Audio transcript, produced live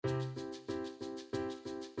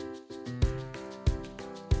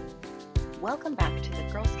welcome back to the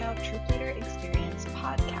Girl Scout Troop Leader Experience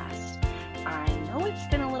podcast. I know it's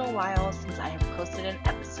been a little while since I have posted an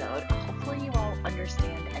episode. Hopefully you all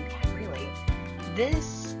understand and can relate.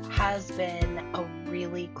 This has been a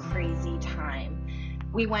really crazy time.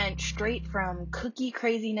 We went straight from cookie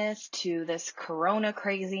craziness to this corona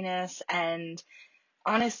craziness, and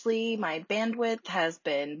honestly, my bandwidth has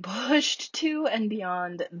been pushed to and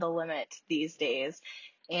beyond the limit these days.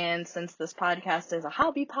 And since this podcast is a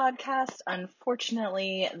hobby podcast,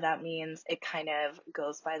 unfortunately, that means it kind of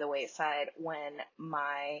goes by the wayside when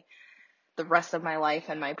the rest of my life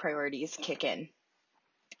and my priorities kick in.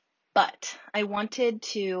 But I wanted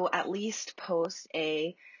to at least post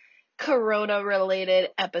a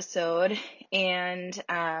Corona-related episode and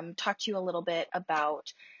talk to you a little bit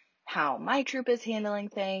about how my troop is handling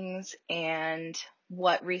things and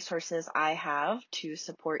what resources I have to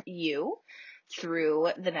support you through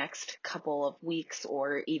the next couple of weeks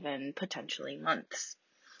or even potentially months.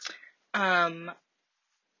 I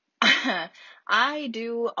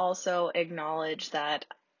do also acknowledge that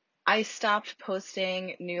I stopped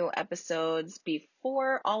posting new episodes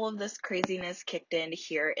before all of this craziness kicked in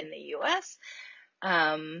here in the US.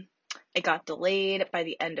 It got delayed by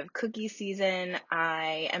the end of cookie season.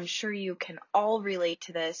 I am sure you can all relate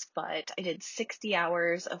to this, but I did 60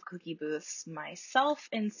 hours of cookie booths myself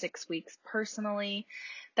in 6 weeks personally.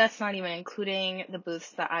 That's not even including the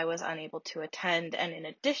booths that I was unable to attend. And in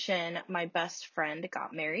addition, my best friend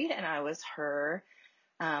got married and I was her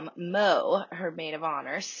her maid of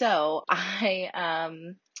honor. So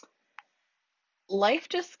life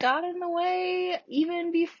just got in the way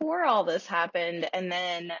even before all this happened, and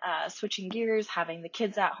then switching gears, having the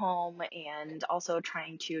kids at home, and also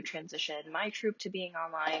trying to transition my troop to being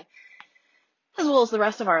online, as well as the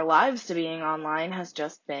rest of our lives to being online, has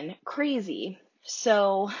just been crazy.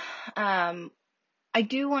 So I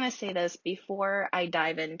do want to say this before I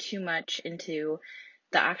dive in too much into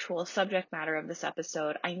the actual subject matter of this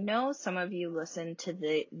episode. I know some of you listen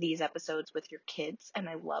to these episodes with your kids, and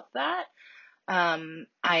I love that.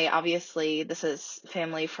 This is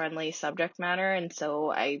family friendly subject matter, and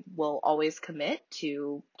so I will always commit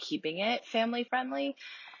to keeping it family friendly.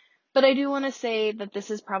 But I do want to say that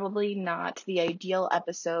this is probably not the ideal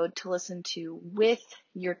episode to listen to with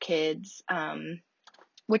your kids,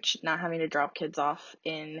 which not having to drop kids off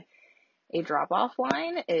in a drop-off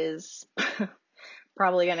line is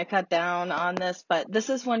probably going to cut down on this, but this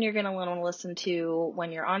is one you're going to want to listen to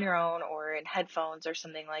when you're on your own or in headphones or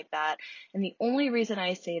something like that. And the only reason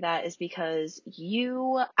I say that is because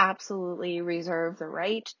you absolutely reserve the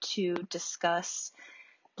right to discuss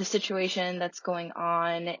the situation that's going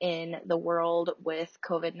on in the world with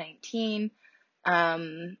COVID-19.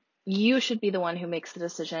 You should be the one who makes the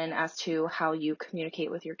decision as to how you communicate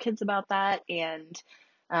with your kids about that,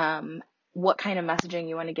 and what kind of messaging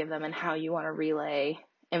you want to give them and how you want to relay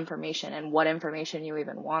information and what information you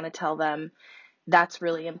even want to tell them. That's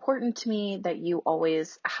really important to me, that you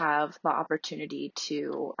always have the opportunity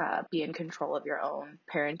to be in control of your own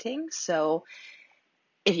parenting. So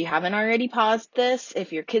if you haven't already paused this,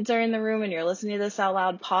 if your kids are in the room and you're listening to this out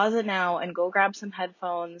loud, pause it now and go grab some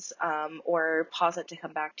headphones, or pause it to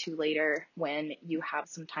come back to later when you have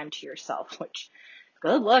some time to yourself, which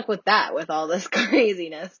good luck with that with all this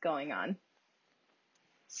craziness going on.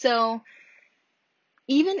 So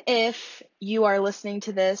even if you are listening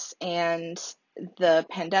to this and the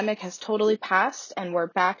pandemic has totally passed and we're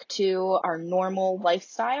back to our normal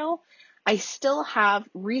lifestyle, I still have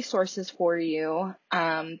resources for you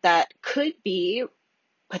that could be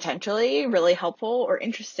potentially really helpful or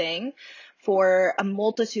interesting for a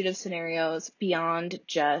multitude of scenarios beyond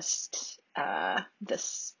just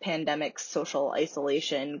this pandemic social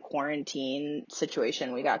isolation quarantine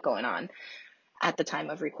situation we got going on at the time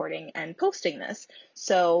of recording and posting this.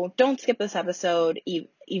 So don't skip this episode,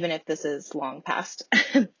 even if this is long past.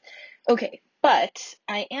 Okay, but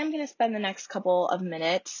I am going to spend the next couple of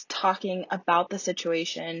minutes talking about the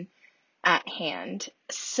situation at hand.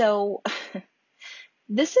 So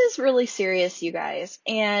this is really serious, you guys,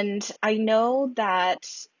 and I know that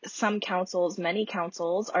many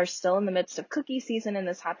councils are still in the midst of cookie season, and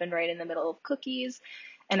this happened right in the middle of cookies,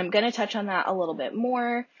 and I'm going to touch on that a little bit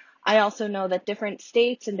more. I also know that different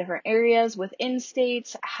states and different areas within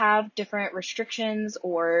states have different restrictions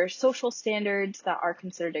or social standards that are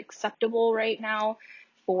considered acceptable right now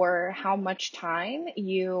for how much time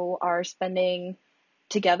you are spending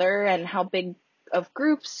together and how big of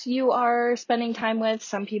groups you are spending time with.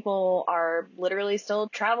 Some people are literally still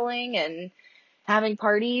traveling and having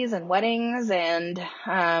parties and weddings and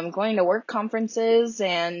going to work conferences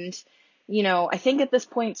and I think at this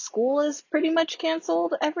point school is pretty much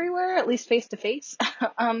canceled everywhere, at least face to face.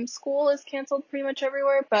 School is canceled pretty much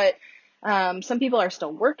everywhere, but some people are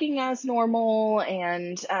still working as normal,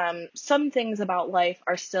 and some things about life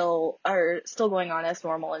are still going on as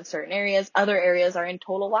normal in certain areas. Other areas are in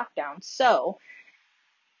total lockdown. So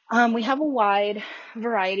we have a wide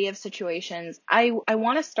variety of situations. I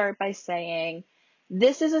want to start by saying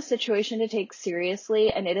this is a situation to take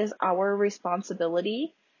seriously, and it is our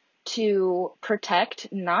responsibility to protect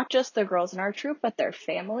not just the girls in our troop, but their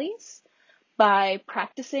families by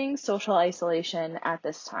practicing social isolation at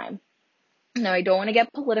this time. Now, I don't want to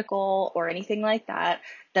get political or anything like that.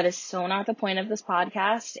 That is so not the point of this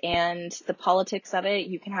podcast, and the politics of it.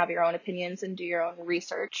 You can have your own opinions and do your own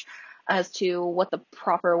research as to what the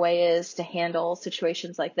proper way is to handle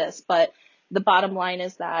situations like this. But the bottom line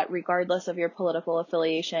is that regardless of your political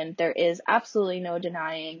affiliation, there is absolutely no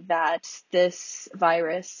denying that this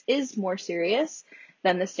virus is more serious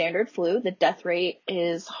than the standard flu. The death rate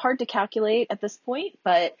is hard to calculate at this point,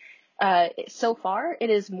 but so far, it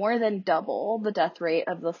is more than double the death rate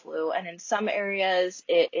of the flu, and in some areas,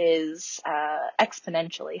 it is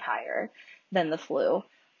exponentially higher than the flu.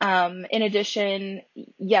 In addition,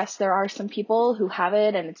 yes, there are some people who have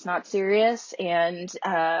it and it's not serious, and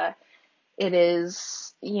it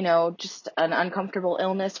is, just an uncomfortable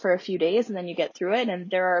illness for a few days, and then you get through it. And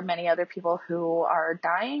there are many other people who are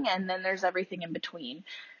dying, and then there's everything in between.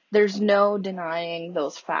 There's no denying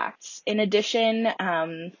those facts. In addition,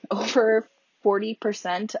 over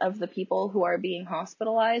 40% of the people who are being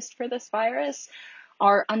hospitalized for this virus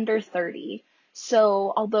are under 30.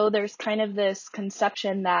 So although there's kind of this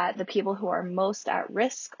conception that the people who are most at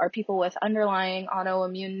risk are people with underlying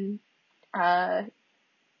autoimmune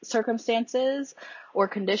circumstances or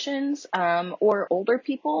conditions, or older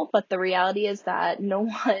people, but the reality is that no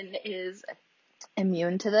one is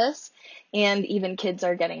immune to this, and even kids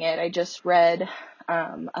are getting it. I just read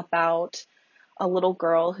about a little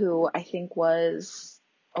girl who I think was,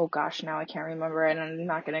 oh gosh, now I can't remember, and I'm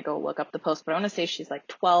not going to go look up the post, but I want to say she's like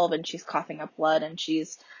 12 and she's coughing up blood, and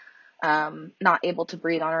she's not able to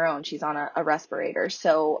breathe on her own. She's on a respirator.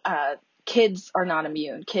 So kids are not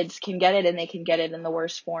immune. Kids can get it, and they can get it in the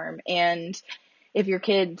worst form. And if your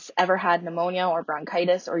kids ever had pneumonia or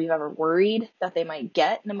bronchitis, or you've ever worried that they might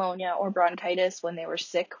get pneumonia or bronchitis when they were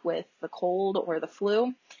sick with the cold or the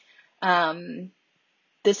flu,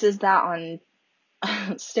 this is that on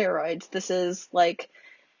steroids.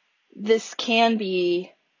 This can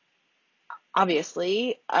be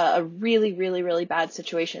obviously a really, really, really bad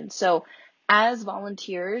situation. So as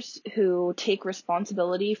volunteers who take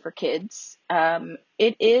responsibility for kids,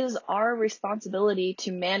 it is our responsibility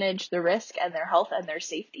to manage the risk and their health and their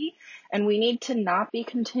safety. And we need to not be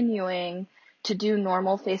continuing to do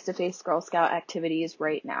normal face-to-face Girl Scout activities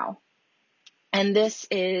right now. And this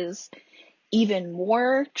is even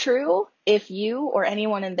more true if you or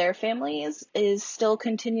anyone in their families is still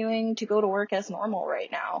continuing to go to work as normal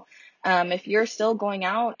right now. If you're still going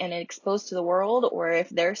out and exposed to the world, or if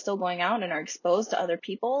they're still going out and are exposed to other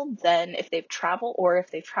people, then if they've traveled, or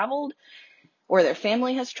their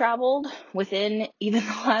family has traveled within even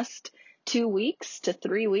the last 2 weeks to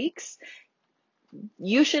 3 weeks,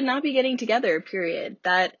 you should not be getting together, period.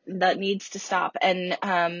 That needs to stop.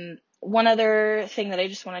 And one other thing that I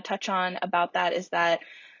just want to touch on about that is that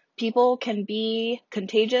people can be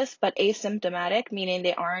contagious but asymptomatic, meaning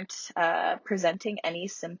they aren't presenting any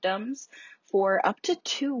symptoms for up to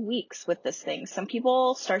 2 weeks with this thing. Some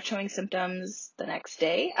people start showing symptoms the next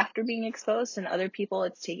day after being exposed, and other people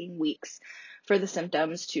it's taking weeks for the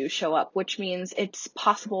symptoms to show up, which means it's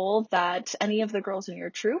possible that any of the girls in your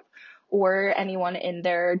troop or anyone in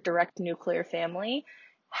their direct nuclear family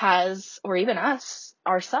has, or even us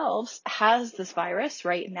ourselves, has this virus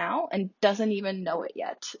right now and doesn't even know it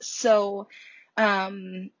yet. So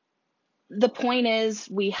the point is,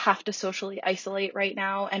 we have to socially isolate right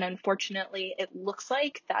now, and unfortunately it looks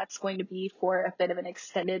like that's going to be for a bit of an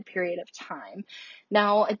extended period of time.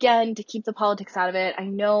 Now, again, to keep the politics out of it, I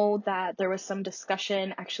know that there was some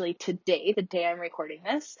discussion actually today, the day I'm recording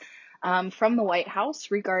this, from the White House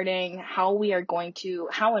regarding how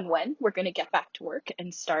and when we're going to get back to work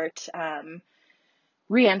and start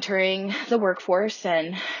re-entering the workforce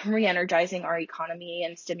and re-energizing our economy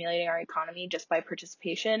and stimulating our economy just by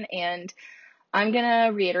participation. And I'm going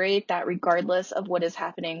to reiterate that regardless of what is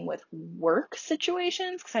happening with work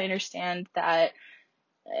situations, because I understand that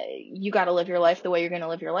you got to live your life the way you're going to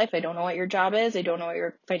live your life. I don't know what your job is. I don't know what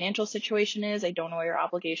your financial situation is. I don't know what your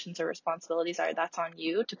obligations or responsibilities are. That's on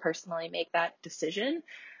you to personally make that decision.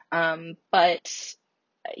 But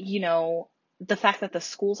the fact that the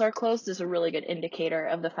schools are closed is a really good indicator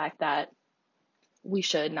of the fact that we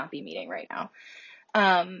should not be meeting right now.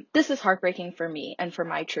 This is heartbreaking for me and for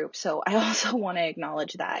my troop, so I also want to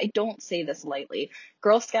acknowledge that. I don't say this lightly.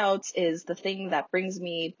 Girl Scouts is the thing that brings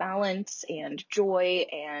me balance and joy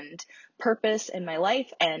and purpose in my life,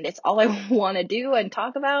 and it's all I want to do and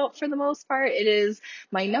talk about for the most part. It is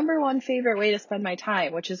my number one favorite way to spend my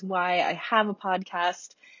time, which is why I have a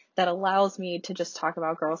podcast that allows me to just talk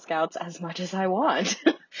about Girl Scouts as much as I want.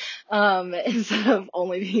 Instead of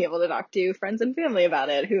only being able to talk to friends and family about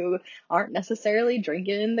it who aren't necessarily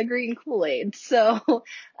drinking the green Kool-Aid. So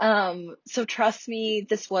trust me,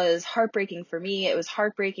 this was heartbreaking for me. It was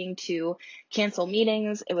heartbreaking to cancel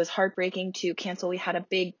meetings. It was heartbreaking to cancel. We had a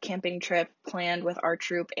big camping trip planned with our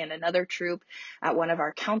troop and another troop at one of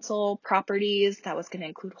our council properties that was going to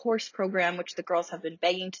include horse program, which the girls have been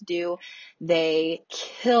begging to do. They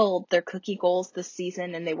killed their cookie goals this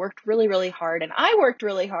season, and they worked really, really hard, and I worked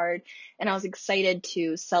really hard, and I was excited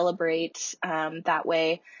to celebrate that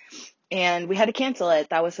way. And we had to cancel it.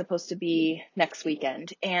 That was supposed to be next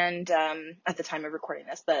weekend. And at the time of recording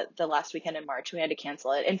this, the last weekend in March, we had to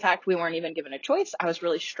cancel it. In fact, we weren't even given a choice. I was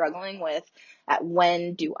really struggling with at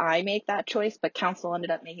when do I make that choice, but council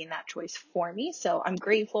ended up making that choice for me. So I'm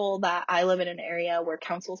grateful that I live in an area where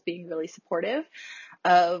council's being really supportive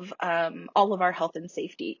of all of our health and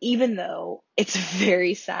safety, even though it's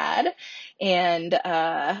very sad and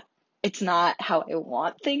it's not how I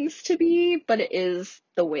want things to be, but it is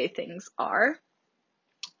the way things are.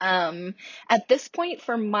 At this point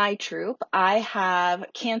for my troop, I have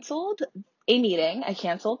canceled a meeting. I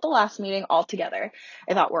canceled the last meeting altogether.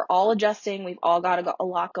 I thought we're all adjusting. We've all got a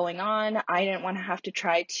lot going on. I didn't want to have to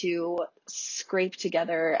try to scrape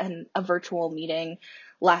together a virtual meeting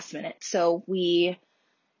last minute. So we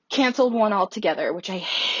canceled one altogether, which I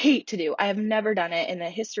hate to do. I have never done it in the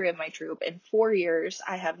history of my troop. In 4 years,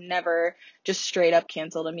 I have never just straight up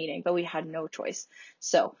canceled a meeting, but we had no choice.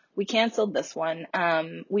 So we canceled this one.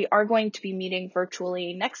 We are going to be meeting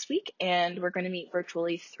virtually next week, and we're going to meet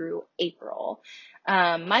virtually through April.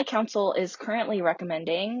 My council is currently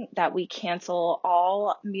recommending that we cancel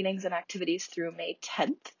all meetings and activities through May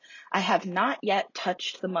 10th. I have not yet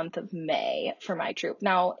touched the month of May for my troop.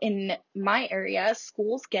 Now, in my area,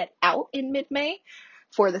 schools get out in mid-May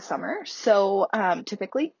for the summer, so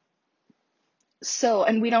typically. So,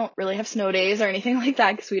 and we don't really have snow days or anything like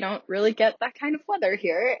that because we don't really get that kind of weather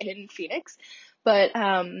here in Phoenix. But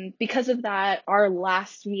because of that, our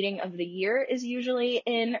last meeting of the year is usually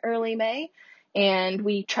in early May, and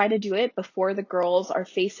we try to do it before the girls are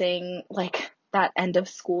facing like that end of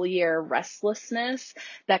school year restlessness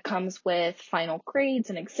that comes with final grades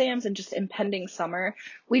and exams and just impending summer.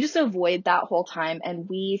 We just avoid that whole time, and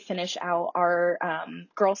we finish out our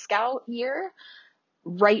Girl Scout year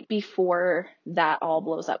right before that all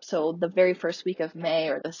blows up. So the very first week of May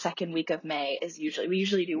or the second week of May we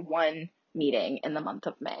usually do one meeting in the month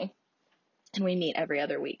of May, and we meet every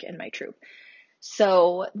other week in my troop.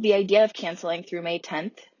 So the idea of canceling through May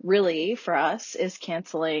 10th really for us is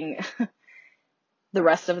canceling the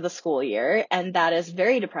rest of the school year. And that is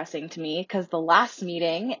very depressing to me because the last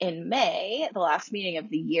meeting in May, the last meeting of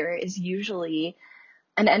the year, is usually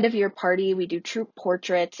an end of year party. We do troop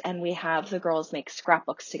portraits and we have the girls make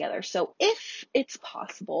scrapbooks together. So if it's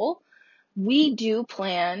possible, we do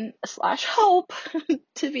plan / hope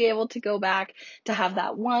to be able to go back to have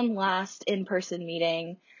that one last in-person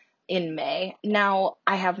meeting in May. Now,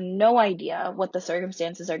 I have no idea what the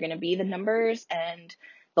circumstances are going to be. The numbers and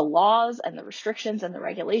the laws and the restrictions and the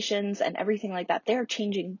regulations and everything like that, they're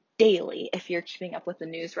changing daily if you're keeping up with the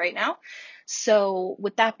news right now. So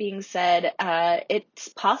with that being said, it's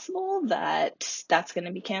possible that that's going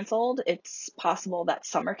to be canceled. It's possible that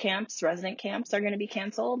summer camps, resident camps are going to be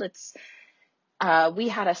canceled. We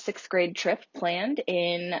had a 6th grade trip planned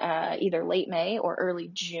in either late May or early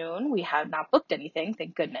June. We have not booked anything,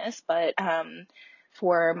 thank goodness, but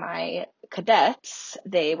for my cadets,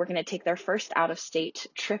 they were going to take their first out-of-state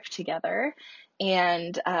trip together,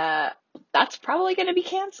 and that's probably going to be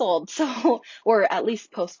canceled, so, or at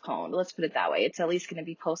least postponed. Let's put it that way. It's at least going to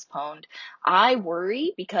be postponed. I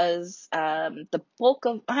worry because the bulk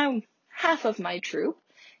of half of my troop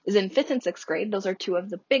is in 5th and 6th grade. Those are two of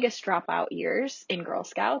the biggest dropout years in Girl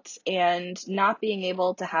Scouts, and not being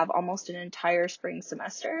able to have almost an entire spring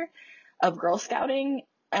semester of Girl Scouting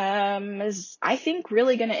is, I think,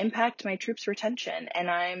 really going to impact my troops' retention, and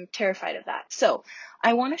I'm terrified of that. So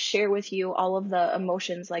I want to share with you all of the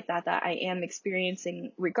emotions like that I am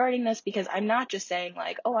experiencing regarding this, because I'm not just saying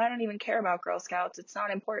like, oh, I don't even care about Girl Scouts, it's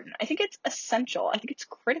not important. I think it's essential. I think it's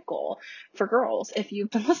critical for girls. If you've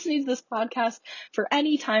been listening to this podcast for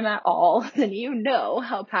any time at all, then you know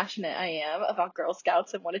how passionate I am about Girl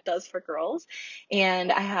Scouts and what it does for girls.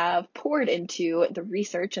 And I have poured into the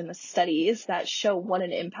research and the studies that show what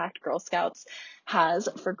an impact Girl Scouts has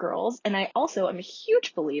for girls. And I also am a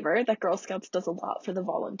huge believer that Girl Scouts does a lot for the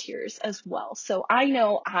volunteers as well. So I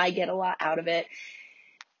know I get a lot out of it.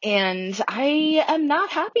 And I am not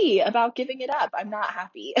happy about giving it up. I'm not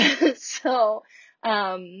happy. So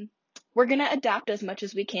we're going to adapt as much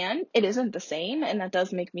as we can. It isn't the same, and that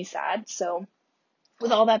does make me sad. So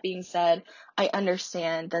with all that being said, I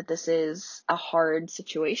understand that this is a hard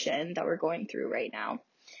situation that we're going through right now.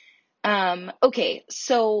 Okay,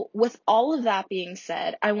 so with all of that being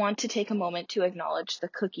said, I want to take a moment to acknowledge the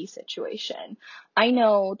cookie situation. I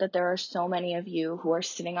know that there are so many of you who are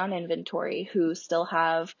sitting on inventory who still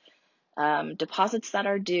have deposits that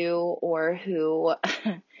are due, or who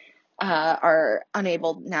are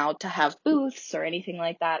unable now to have booths or anything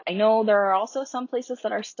like that. I know there are also some places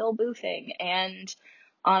that are still boothing, and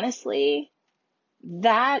honestly,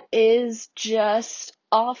 that is just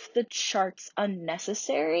off the charts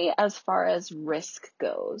unnecessary as far as risk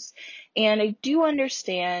goes. And I do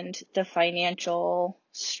understand the financial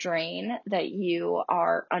strain that you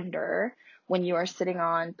are under when you are sitting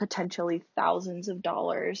on potentially thousands of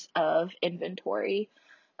dollars of inventory,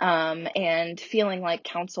 and feeling like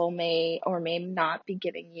council may or may not be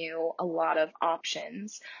giving you a lot of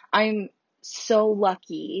options. I'm so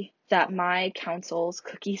lucky that my council's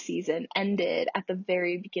cookie season ended at the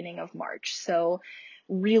very beginning of March. So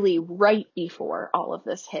really right before all of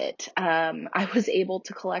this hit, I was able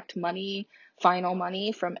to collect final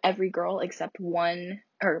money from every girl except one,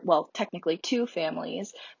 or well, technically two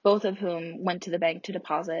families, both of whom went to the bank to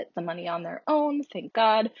deposit the money on their own, thank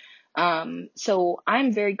God. So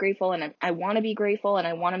I'm very grateful, and I want to be grateful, and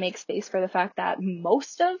I want to make space for the fact that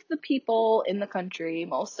most of the people in the country,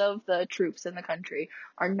 most of the troops in the country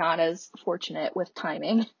are not as fortunate with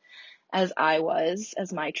timing as I was,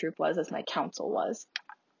 as my troop was, as my council was.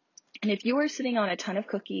 And if you are sitting on a ton of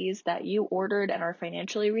cookies that you ordered and are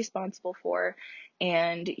financially responsible for,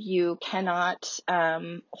 and you cannot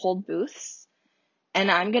hold booths, and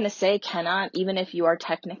I'm going to say cannot, even if you are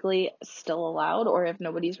technically still allowed, or if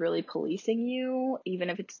nobody's really policing you, even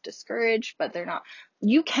if it's discouraged, but they're not.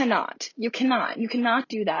 You cannot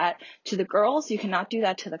do that to the girls. You cannot do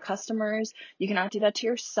that to the customers. You cannot do that to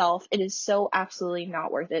yourself. It is so absolutely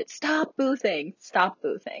not worth it. Stop boothing.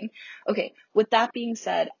 Okay, with that being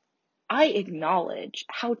said, I acknowledge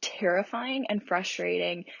how terrifying and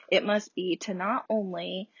frustrating it must be to not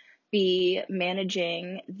only be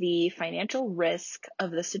managing the financial risk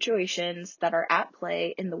of the situations that are at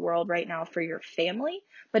play in the world right now for your family,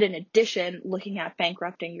 but in addition, looking at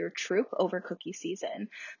bankrupting your troop over cookie season.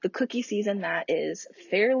 The cookie season that is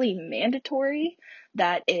fairly mandatory,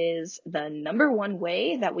 that is the number one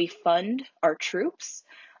way that we fund our troops.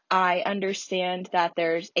 I understand that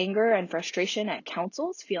there's anger and frustration at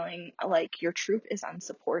councils, feeling like your troop is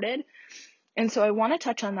unsupported. And so I want to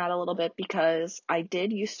touch on that a little bit, because I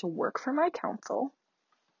did used to work for my council.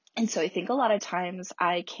 And so I think a lot of times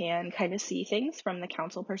I can kind of see things from the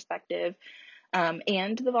council perspective,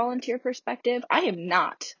 and the volunteer perspective. I am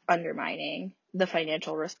not undermining the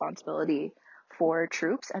financial responsibility for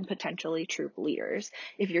troops and potentially troop leaders.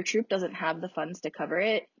 If your troop doesn't have the funds to cover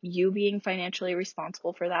it, you being financially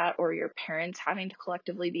responsible for that, or your parents having to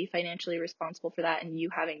collectively be financially responsible for that, and you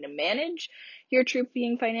having to manage your troop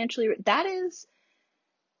being financially, that is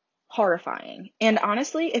horrifying. And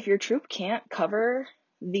honestly, if your troop can't cover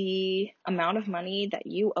the amount of money that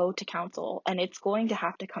you owe to council, and it's going to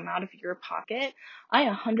have to come out of your pocket, I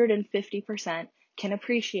 150% can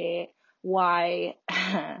appreciate why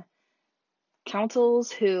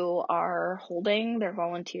councils who are holding their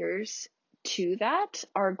volunteers to that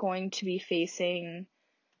are going to be facing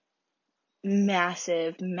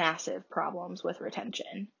massive problems with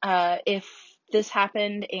retention. If this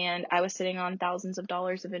happened and I was sitting on thousands of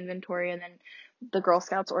dollars of inventory, and then the Girl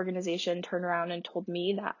Scouts organization turned around and told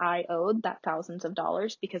me that I owed that thousands of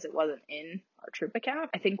dollars because it wasn't in our troop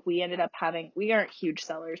account, I think we ended up we aren't huge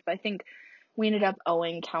sellers, but I think we ended up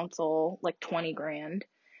owing council like 20 grand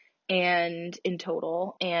and in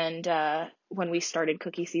total. And when we started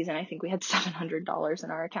cookie season, I think we had $700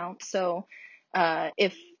 in our account. So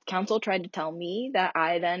if council tried to tell me that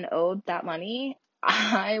I then owed that money,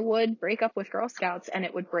 I would break up with Girl Scouts, and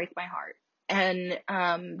it would break my heart. And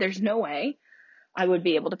there's no way I would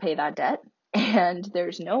be able to pay that debt, and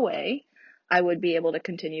there's no way I would be able to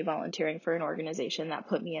continue volunteering for an organization that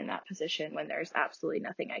put me in that position when there's absolutely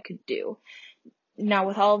nothing I could do. Now,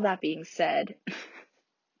 with all of that being said,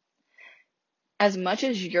 as much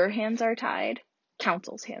as your hands are tied,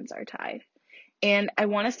 council's hands are tied. And I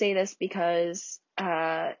want to say this because,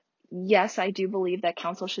 yes, I do believe that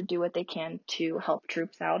council should do what they can to help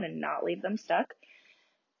troops out and not leave them stuck,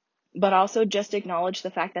 but also just acknowledge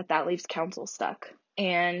the fact that that leaves council stuck.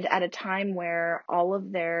 And at a time where all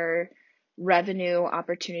of their revenue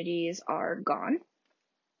opportunities are gone,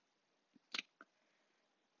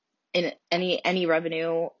 in any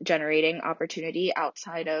revenue generating opportunity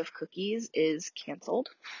outside of cookies is canceled.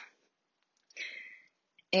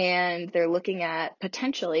 And they're looking at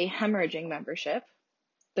potentially hemorrhaging membership.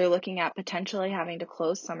 They're looking at potentially having to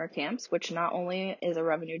close summer camps, which not only is a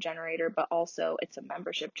revenue generator, but also it's a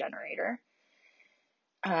membership generator.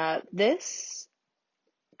 This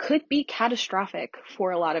could be catastrophic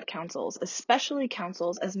for a lot of councils, especially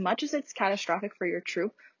councils. As much as it's catastrophic for your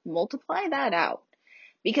troop, multiply that out.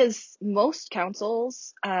 Because most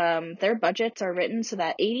councils, their budgets are written so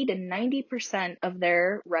that 80 to 90% of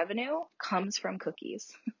their revenue comes from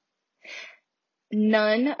cookies.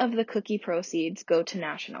 None of the cookie proceeds go to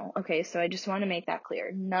national. Okay, so I just want to make that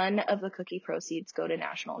clear. None of the cookie proceeds go to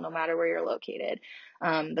national, no matter where you're located.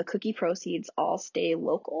 The cookie proceeds all stay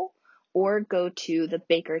local or go to the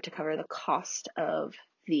baker to cover the cost of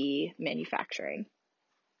the manufacturing.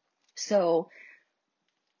 So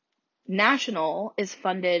national is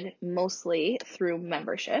funded mostly through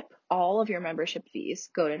membership. All of your membership fees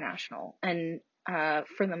go to national. And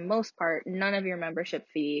for the most part, none of your membership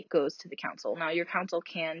fee goes to the council. Now, your council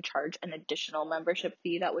can charge an additional membership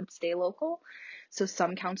fee that would stay local. So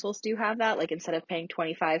some councils do have that. Like instead of paying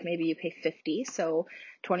 25, maybe you pay 50. So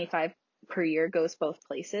 25 per year goes both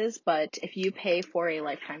places. But if you pay for a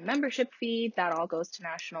lifetime membership fee, that all goes to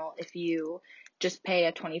national. If you just pay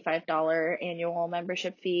a $25 annual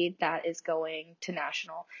membership fee, that is going to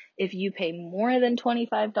national. If you pay more than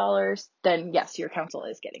 $25, then yes, your council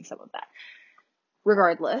is getting some of that.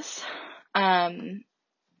 Regardless, 80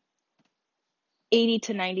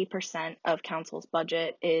 to 90% of council's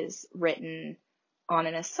budget is written on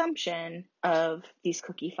an assumption of these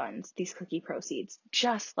cookie funds, these cookie proceeds,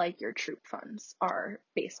 just like your troop funds are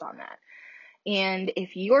based on that. And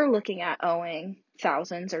if you're looking at owing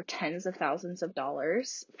thousands or tens of thousands of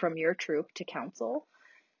dollars from your troop to council,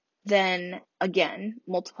 then again,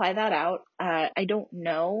 multiply that out. I don't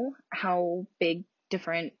know how big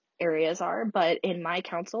different areas are, but in my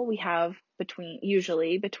council, we have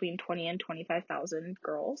usually between 20 and 25,000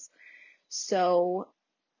 girls. So,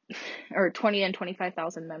 or 20 and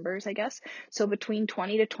 25,000 members, I guess. So between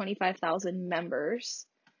 20 to 25,000 members,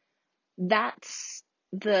 that's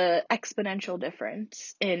the exponential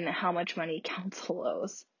difference in how much money council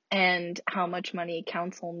owes and how much money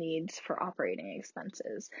council needs for operating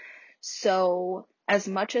expenses. So as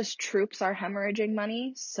much as troops are hemorrhaging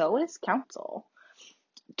money, so is council.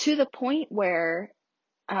 To the point where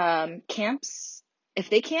camps, if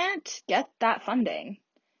they can't get that funding,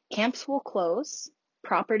 camps will close,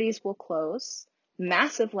 properties will close,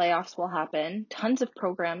 massive layoffs will happen, tons of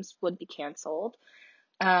programs would be canceled.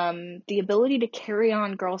 The ability to carry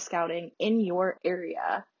on Girl Scouting in your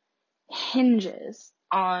area hinges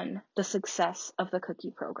on the success of the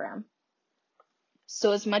cookie program.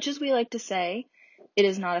 So as much as we like to say it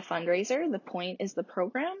is not a fundraiser, the point is the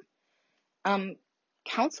program,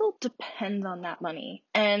 council depends on that money.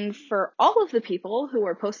 And for all of the people who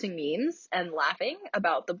are posting memes and laughing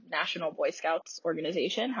about the National Boy Scouts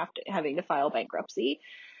organization having to file bankruptcy,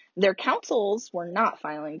 their councils were not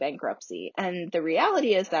filing bankruptcy. And the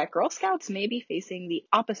reality is that Girl Scouts may be facing the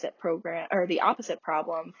opposite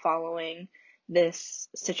problem following this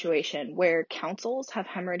situation where councils have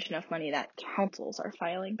hemorrhaged enough money that councils are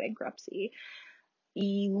filing bankruptcy.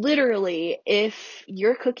 Literally, if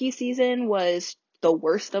your cookie season was the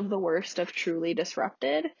worst of truly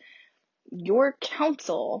disrupted, your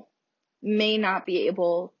council may not be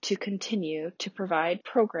able to continue to provide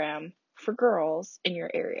program for girls in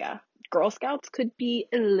your area. Girl Scouts could be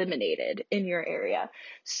eliminated in your area.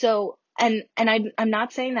 So, and I'm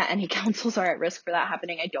not saying that any councils are at risk for that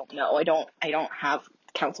happening. I don't know. I don't have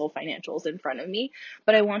council financials in front of me,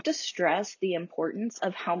 but I want to stress the importance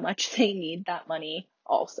of how much they need that money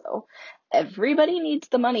also. Everybody needs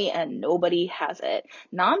the money and nobody has it.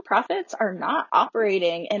 Nonprofits are not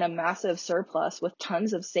operating in a massive surplus with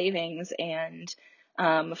tons of savings and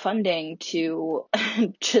funding to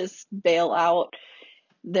just bail out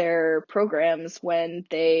their programs when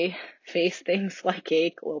they face things like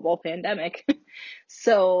a global pandemic.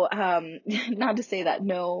 So, not to say that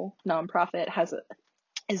no nonprofit has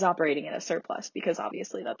is operating in a surplus, because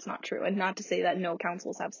obviously that's not true. And not to say that no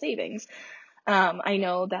councils have savings. I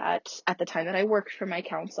know that at the time that I worked for my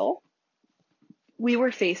council, we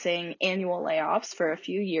were facing annual layoffs for a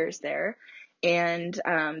few years there, and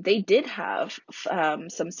they did have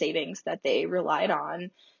some savings that they relied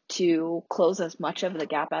on to close as much of the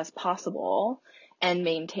gap as possible and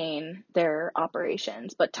maintain their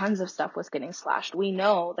operations. But tons of stuff was getting slashed. We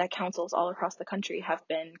know that councils all across the country have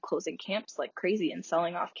been closing camps like crazy and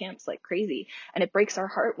selling off camps like crazy, and it breaks our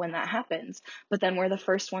heart when that happens. But then we're the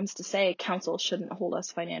first ones to say councils shouldn't hold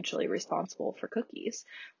us financially responsible for cookies.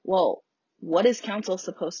 Well, what is council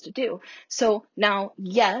supposed to do? So now,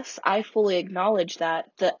 yes, I fully acknowledge that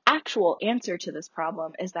the actual answer to this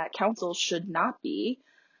problem is that council should not be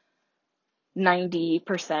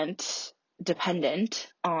 90%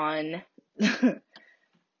 dependent on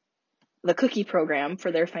the cookie program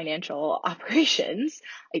for their financial operations.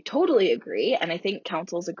 I totally agree, and I think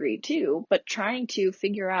councils agree too, but trying to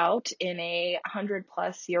figure out in a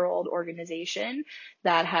 100-plus-year-old organization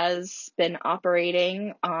that has been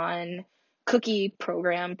operating on cookie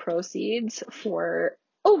program proceeds for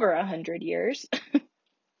over 100 years,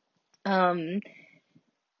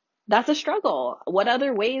 that's a struggle. What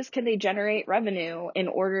other ways can they generate revenue in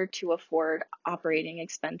order to afford operating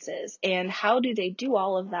expenses? And how do they do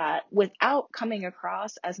all of that without coming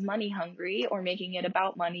across as money hungry or making it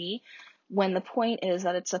about money, when the point is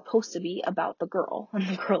that it's supposed to be about the girl and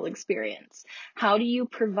the girl experience? How do you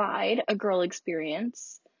provide a girl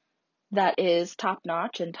experience that is top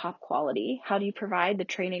notch and top quality? How do you provide the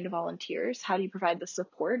training to volunteers? How do you provide the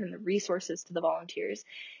support and the resources to the volunteers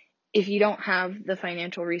if you don't have the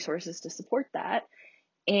financial resources to support that?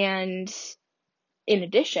 And in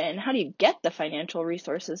addition, how do you get the financial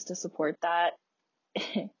resources to support that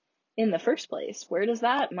in the first place? Where does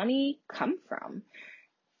that money come from?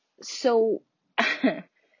 So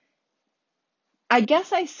I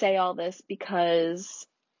guess I say all this because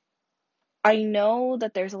I know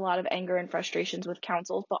that there's a lot of anger and frustrations with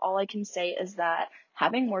councils, but all I can say is that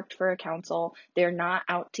having worked for a council, they're not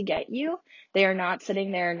out to get you. They are not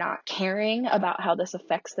sitting there not caring about how this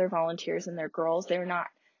affects their volunteers and their girls. They're not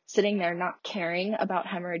sitting there not caring about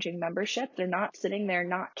hemorrhaging membership. They're not sitting there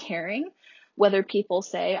not caring whether people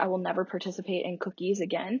say, I will never participate in cookies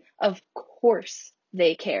again. Of course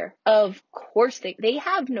they care. Of course they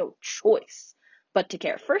have no choice but to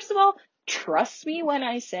care. First of all, trust me when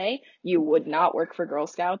I say you would not work for Girl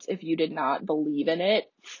Scouts if you did not believe in it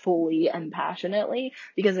fully and passionately,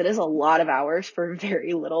 because it is a lot of hours for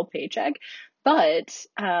very little paycheck. But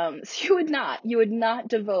so you would not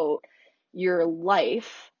devote your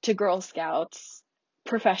life to Girl Scouts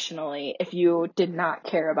professionally if you did not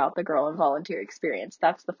care about the girl and volunteer experience.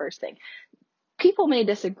 That's the first thing. People may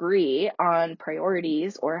disagree on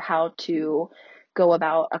priorities or how to go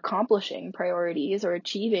about accomplishing priorities or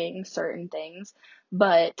achieving certain things,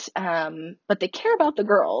 but they care about the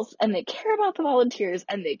girls, and they care about the volunteers,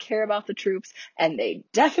 and they care about the troops, and they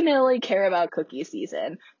definitely care about cookie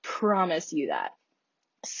season. Promise you that.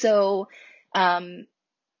 So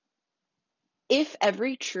if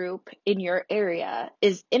every troop in your area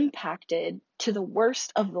is impacted to the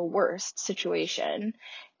worst of the worst situation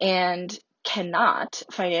and cannot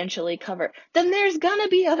financially cover, then there's gonna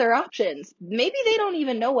be other options. Maybe they don't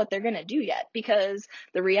even know what they're gonna do yet, because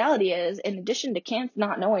the reality is, in addition to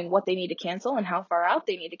not knowing what they need to cancel and how far out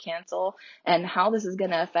they need to cancel and how this is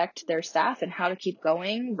gonna affect their staff and how to keep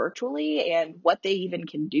going virtually and what they even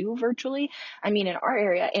can do virtually. I mean, in our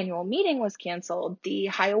area, annual meeting was canceled, the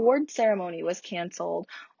high award ceremony was canceled,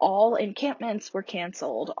 all encampments were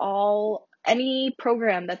canceled, any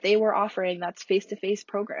program that they were offering that's face-to-face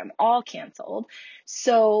program, all canceled.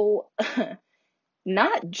 So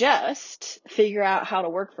not just figure out how to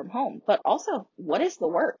work from home, but also, what is the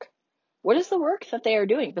work? What is the work that they are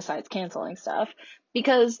doing besides canceling stuff?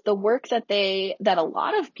 Because the work that a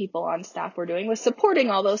lot of people on staff were doing was supporting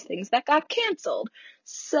all those things that got canceled.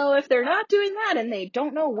 So if they're not doing that and they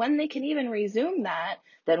don't know when they can even resume that,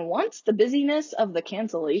 then once the busyness of the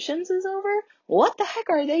cancellations is over, what the heck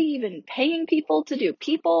are they even paying people to do?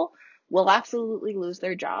 People will absolutely lose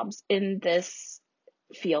their jobs in this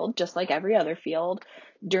field, just like every other field,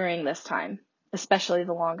 during this time, especially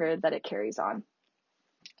the longer that it carries on.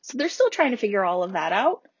 So they're still trying to figure all of that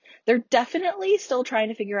out. They're definitely still trying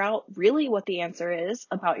to figure out really what the answer is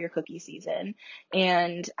about your cookie season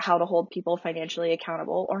and how to hold people financially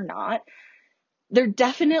accountable or not. They're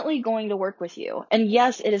definitely going to work with you. And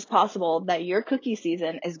yes, it is possible that your cookie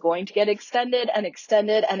season is going to get extended and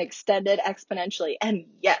extended and extended exponentially. And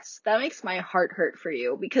yes, that makes my heart hurt for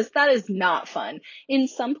you, because that is not fun. In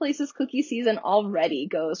some places, cookie season already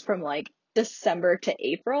goes from like December to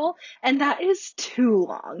April, and that is too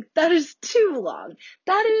long. That is too long.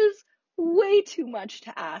 That is way too much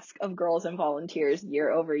to ask of girls and volunteers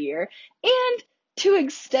year over year. And to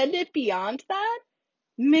extend it beyond that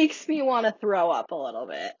makes me want to throw up a little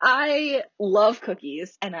bit. I love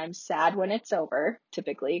cookies and I'm sad when it's over,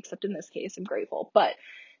 typically, except in this case, I'm grateful. But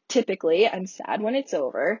typically, I'm sad when it's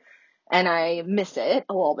over and I miss it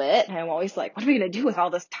a little bit. And I'm always like, what are we going to do with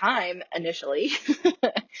all this time initially?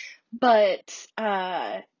 But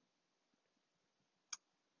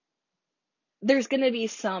there's going to be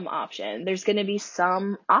some option. There's going to be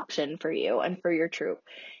some option for you and for your troop.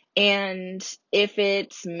 And if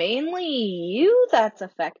it's mainly you that's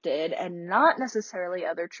affected and not necessarily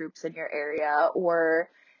other troops in your area, or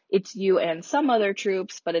it's you and some other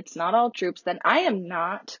troops, but it's not all troops, then I am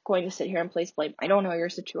not going to sit here and place blame. I don't know your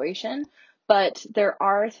situation, but there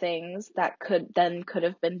are things that could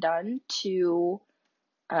have been done to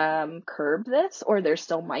curb this, or there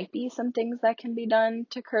still might be some things that can be done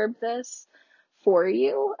to curb this for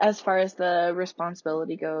you as far as the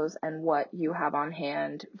responsibility goes and what you have on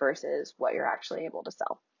hand versus what you're actually able to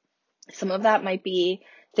sell. Some of that might be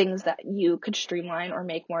things that you could streamline or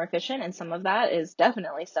make more efficient, and some of that is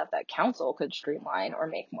definitely stuff that council could streamline or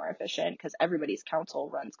make more efficient because everybody's council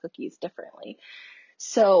runs cookies differently.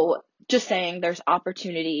 So just saying there's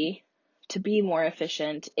opportunity to be more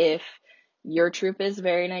efficient if your troop is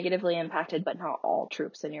very negatively impacted, but not all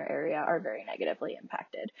troops in your area are very negatively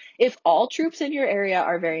impacted. If all troops in your area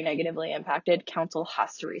are very negatively impacted, council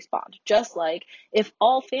has to respond. Just like if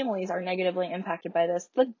all families are negatively impacted by this,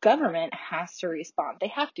 the government has to respond. They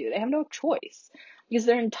have to. They have no choice because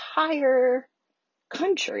their entire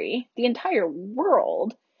country, the entire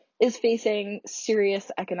world, is facing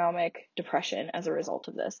serious economic depression as a result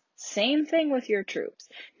of this. Same thing with your troops.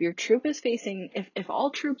 If your troop is facing, if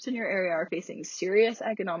all troops in your area are facing serious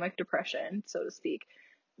economic depression, so to speak,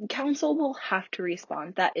 council will have to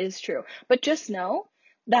respond. That is true. But just know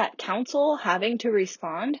that council having to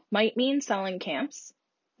respond might mean selling camps,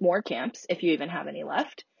 more camps, if you even have any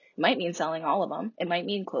left. It might mean selling all of them. It might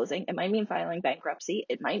mean closing. It might mean filing bankruptcy.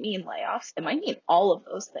 It might mean layoffs. It might mean all of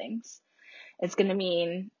those things. It's going to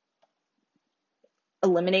mean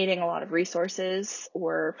eliminating a lot of resources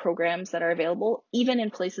or programs that are available, even in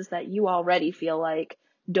places that you already feel like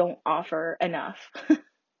don't offer enough.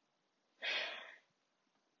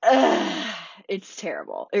 It's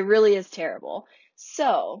terrible. It really is terrible.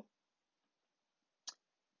 So,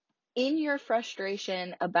 in your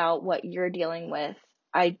frustration about what you're dealing with,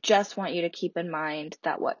 I just want you to keep in mind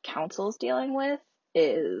that what council's dealing with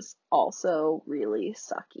is also really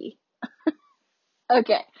sucky.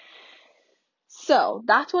 Okay. So,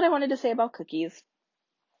 that's what I wanted to say about cookies.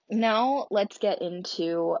 Now, let's get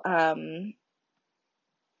into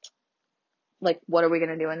what are we going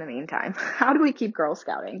to do in the meantime? How do we keep Girl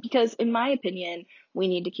Scouting? Because in my opinion, we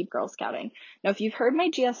need to keep Girl Scouting. Now, if you've heard my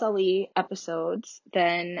GSLE episodes,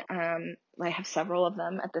 then I have several of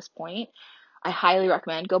them at this point. I highly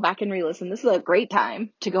recommend go back and re-listen. This is a great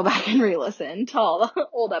time to go back and re-listen to all the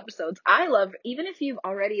old episodes. I love, even if you've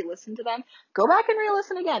already listened to them, go back and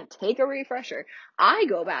re-listen again. Take a refresher. I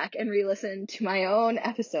go back and re-listen to my own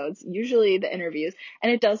episodes, usually the interviews,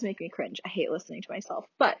 and it does make me cringe. I hate listening to myself,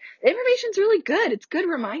 but the information's really good. It's good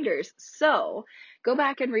reminders. So go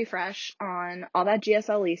back and refresh on all that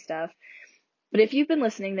GSLE stuff. But if you've been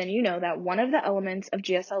listening, then you know that one of the elements of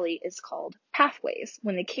GSLE is called pathways.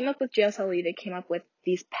 When they came up with GSLE, they came up with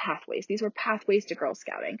these pathways. These were pathways to Girl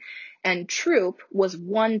Scouting. And troop was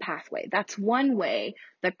one pathway. That's one way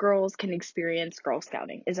that girls can experience Girl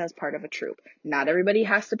Scouting, is as part of a troop. Not everybody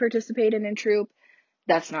has to participate in a troop.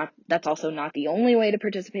 That's also not the only way to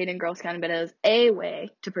participate in Girl Scouting, but it is a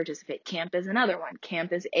way to participate. Camp is another one.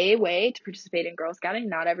 Camp is a way to participate in Girl Scouting.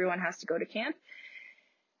 Not everyone has to go to camp.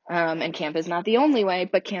 And camp is not the only way,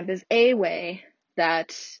 but camp is a way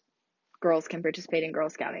that girls can participate in Girl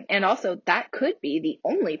Scouting. And also, that could be the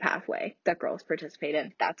only pathway that girls participate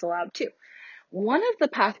in. That's allowed too. One of the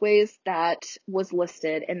pathways that was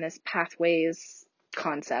listed in this pathways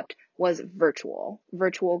concept was virtual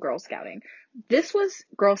Girl Scouting. This was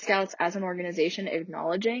Girl Scouts as an organization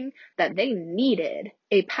acknowledging that they needed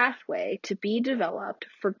a pathway to be developed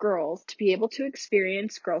for girls to be able to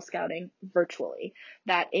experience Girl Scouting virtually.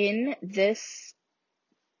 That in this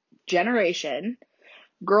generation,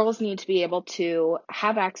 girls need to be able to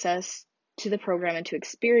have access to the program and to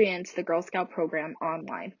experience the Girl Scout program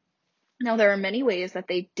online. Now, there are many ways that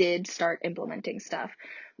they did start implementing stuff.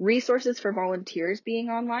 Resources for volunteers being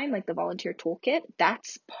online, like the volunteer toolkit,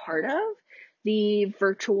 that's part of the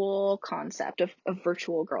virtual concept of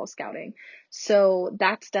virtual Girl Scouting. So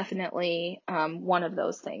that's definitely one of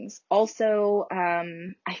those things. Also,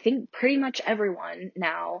 I think pretty much everyone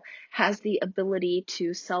now has the ability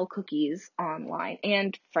to sell cookies online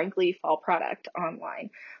and, frankly, fall product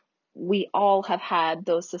online. We all have had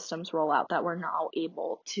those systems roll out that we're now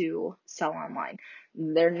able to sell online.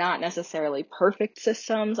 They're not necessarily perfect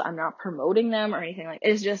systems. I'm not promoting them or anything like it.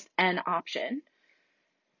 It's just an option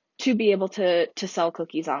to be able to sell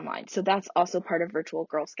cookies online. So that's also part of virtual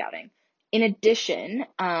Girl Scouting. In addition,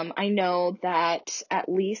 I know that at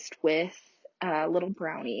least with Little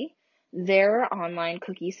Brownie, their online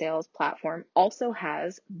cookie sales platform also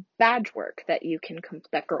has badge work that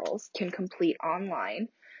that girls can complete online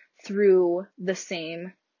through the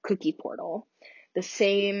same cookie portal. The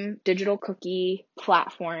same digital cookie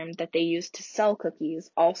platform that they use to sell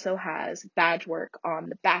cookies also has badge work on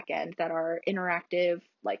the back end that are interactive,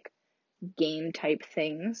 like game type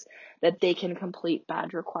things that they can complete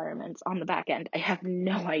badge requirements on the back end. I have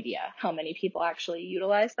no idea how many people actually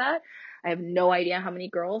utilize that. I have no idea how many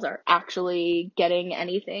girls are actually getting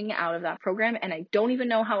anything out of that program. And I don't even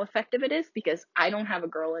know how effective it is because I don't have a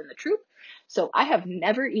girl in the troop. So I have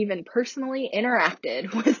never even personally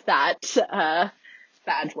interacted with that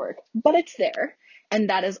badge work, but it's there. And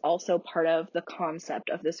that is also part of the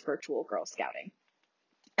concept of this virtual Girl Scouting.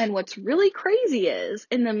 And what's really crazy is,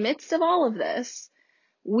 in the midst of all of this,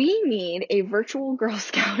 we need a virtual Girl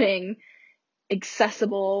Scouting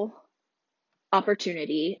accessible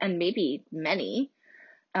opportunity, and maybe many,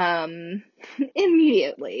 um,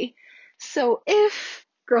 immediately. So if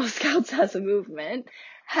Girl Scouts as a movement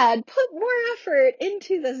had put more effort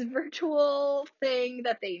into this virtual thing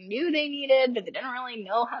that they knew they needed, but they didn't really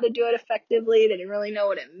know how to do it effectively, they didn't really know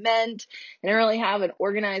what it meant, they didn't really have an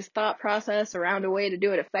organized thought process around a way to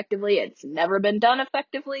do it effectively. It's never been done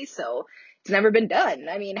effectively, so it's never been done.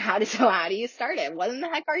 I mean, how do you start it? What in the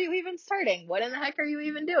heck are you even starting? What in the heck are you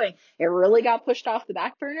even doing? It really got pushed off the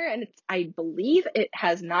back burner, and I believe it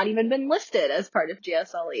has not even been listed as part of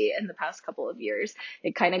GSLE in the past couple of years.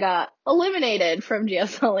 It kind of got eliminated from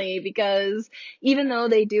GSLE because even though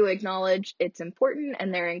they do acknowledge it's important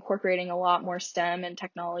and they're incorporating a lot more STEM and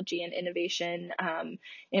technology and innovation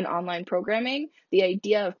in online programming, the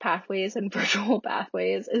idea of pathways and virtual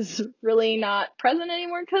pathways is really not present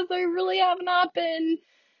anymore because they really have not been,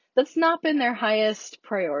 that's not been their highest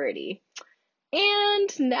priority. And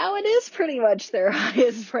now it is pretty much their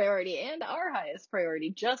highest priority and our highest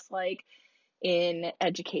priority, just like in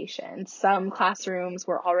education. Some classrooms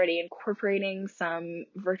were already incorporating some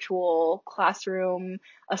virtual classroom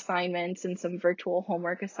assignments and some virtual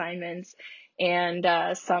homework assignments, and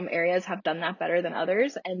some areas have done that better than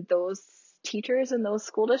others, and those teachers in those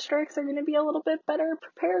school districts are going to be a little bit better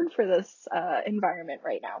prepared for this environment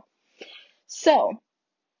right now. So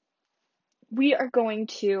we are going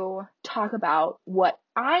to talk about what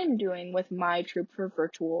I'm doing with my troop for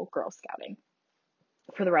virtual Girl Scouting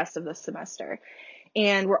for the rest of this semester.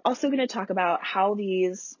 And we're also going to talk about how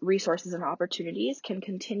these resources and opportunities can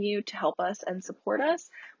continue to help us and support us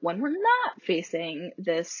when we're not facing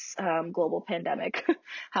this global pandemic.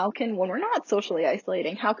 When we're not socially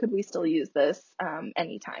isolating, how could we still use this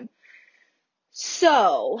anytime?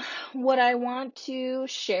 So what I want to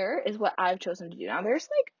share is what I've chosen to do. Now, there's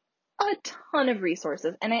like a ton of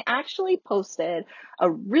resources, and I actually posted a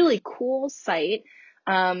really cool site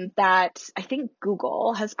that I think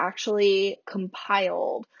Google has actually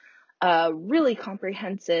compiled a really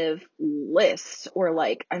comprehensive list, or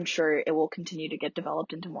like, I'm sure it will continue to get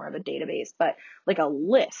developed into more of a database, but like a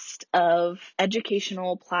list of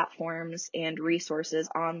educational platforms and resources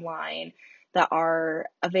online that are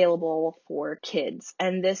available for kids.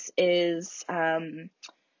 And this is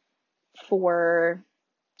for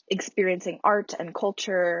experiencing art and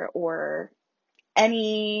culture, or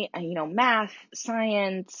any, math,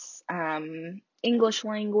 science, English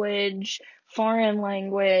language, foreign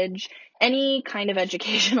language, any kind of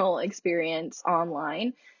educational experience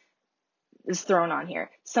online is thrown on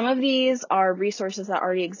here. Some of these are resources that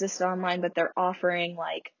already exist online, but they're offering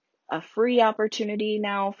like a free opportunity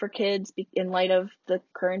now for kids in light of the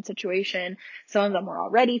current situation. Some of them are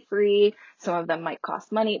already free. Some of them might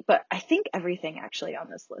cost money, but I think everything actually on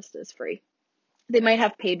this list is free. They might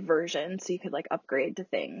have paid versions, so you could like upgrade to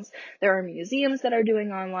things. There are museums that are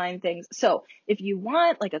doing online things. So if you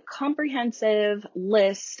want like a comprehensive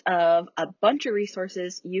list of a bunch of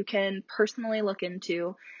resources, you can personally look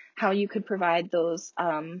into how you could provide those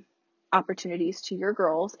opportunities to your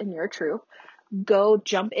girls in your troop. Go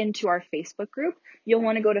jump into our Facebook group. You'll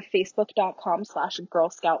want to go to facebook.com/Girl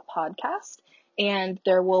Scout Podcast. And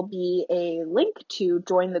there will be a link to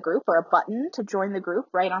join the group, or a button to join the group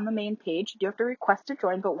right on the main page. You do have to request to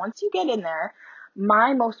join, but once you get in there,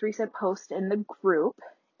 my most recent post in the group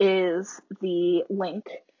is the link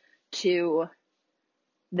to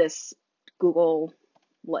this Google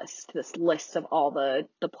list, this list of all the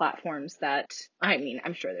platforms that, I mean,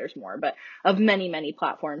 I'm sure there's more, but of many, many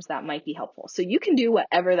platforms that might be helpful. So you can do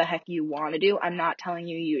whatever the heck you want to do. I'm not telling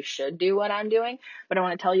you you should do what I'm doing, but I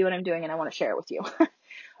want to tell you what I'm doing and I want to share it with you.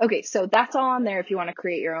 Okay, so that's all on there if you want to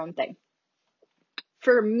create your own thing.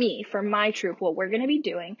 For me, for my troop, what we're going to be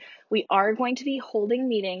doing, we are going to be holding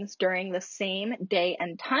meetings during the same day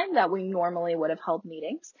and time that we normally would have held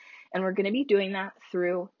meetings, and we're going to be doing that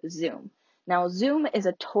through Zoom. Now, Zoom is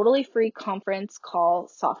a totally free conference call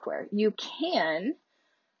software. You can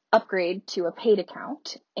upgrade to a paid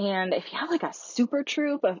account, and if you have like a super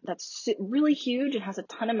troop that's really huge and has a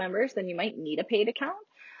ton of members, then you might need a paid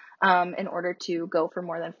account in order to go for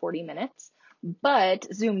more than 40 minutes. But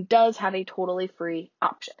Zoom does have a totally free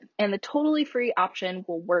option, and the totally free option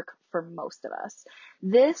will work for most of us.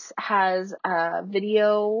 This has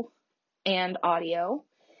video and audio,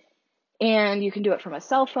 and you can do it from a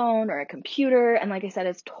cell phone or a computer. And like I said,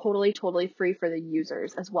 it's totally, totally free for the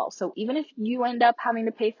users as well. So even if you end up having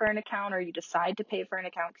to pay for an account, or you decide to pay for an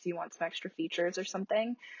account because you want some extra features or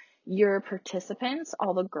something, your participants,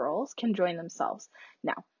 all the girls, can join themselves.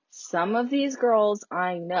 Now, some of these girls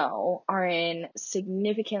I know are in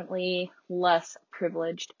significantly less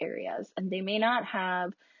privileged areas, and they may not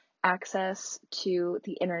have access to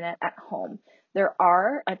the internet at home. There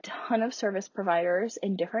are a ton of service providers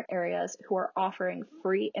in different areas who are offering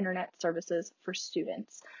free internet services for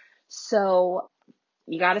students. So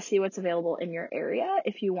you got to see what's available in your area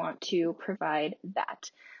if you want to provide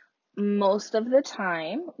that. Most of the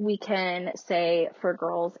time, we can say for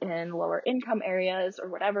girls in lower income areas or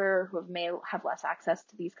whatever who may have less access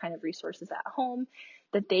to these kind of resources at home,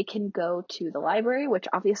 that they can go to the library, which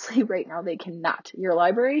obviously right now they cannot. Your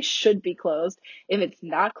library should be closed. If it's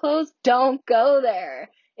not closed, don't go there.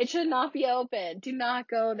 It should not be open. Do not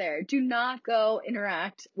go there. Do not go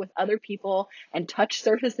interact with other people and touch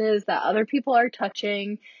surfaces that other people are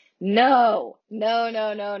touching. No.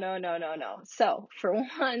 So for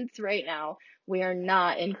once right now, we are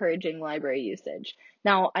not encouraging library usage.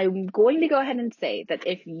 Now, I'm going to go ahead and say that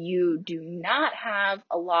if you do not have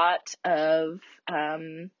a lot of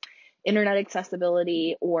internet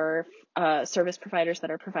accessibility or service providers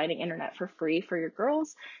that are providing internet for free for your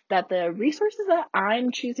girls, that the resources that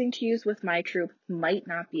I'm choosing to use with my troop might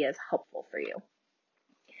not be as helpful for you.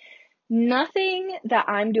 Nothing that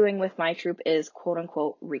I'm doing with my troop is quote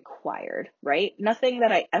unquote required, right? Nothing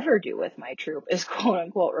that I ever do with my troop is quote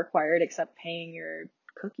unquote required, except paying your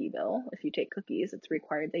cookie bill. If you take cookies, it's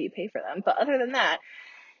required that you pay for them. But other than that,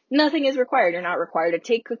 nothing is required. You're not required to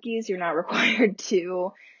take cookies. You're not required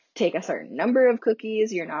to take a certain number of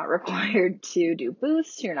cookies. You're not required to do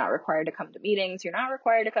booths. You're not required to come to meetings. You're not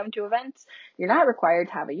required to come to events. You're not required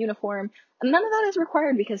to have a uniform. And none of that is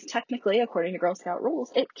required because technically, according to Girl Scout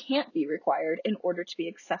rules, it can't be required in order to be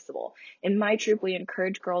accessible. In my troop, we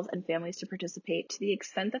encourage girls and families to participate to the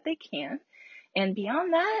extent that they can. And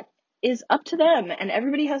beyond that is up to them. And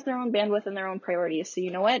everybody has their own bandwidth and their own priorities. So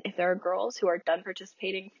you know what? If there are girls who are done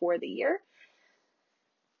participating for the year,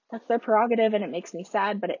 that's their prerogative, and it makes me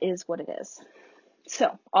sad, but it is what it is.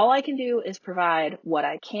 So all I can do is provide what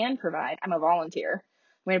I can provide. I'm a volunteer.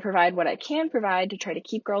 I'm going to provide what I can provide to try to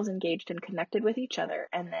keep girls engaged and connected with each other,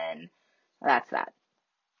 and then that's that.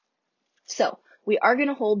 So we are going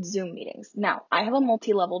to hold Zoom meetings. Now, I have a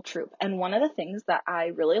multi-level troop, and one of the things that I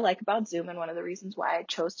really like about Zoom, and one of the reasons why I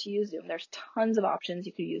chose to use Zoom, there's tons of options.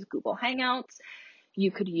 You could use Google Hangouts.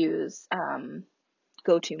 You could use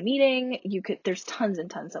GoToMeeting. There's tons and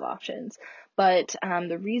tons of options. But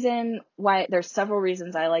the reason why, there's several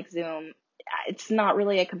reasons I like Zoom. It's not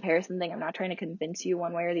really a comparison thing. I'm not trying to convince you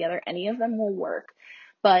one way or the other. Any of them will work.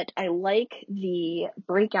 But I like the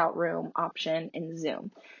breakout room option in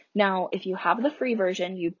Zoom. Now, if you have the free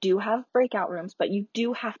version, you do have breakout rooms, but you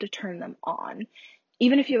do have to turn them on.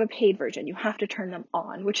 Even if you have a paid version, you have to turn them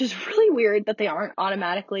on, which is really weird that they aren't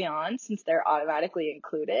automatically on since they're automatically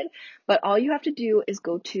included. But all you have to do is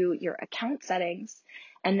go to your account settings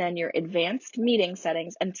and then your advanced meeting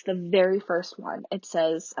settings. And it's the very first one. It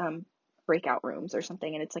says breakout rooms or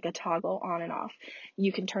something, and it's like a toggle on and off.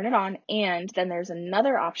 You can turn it on, and then there's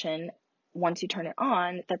another option once you turn it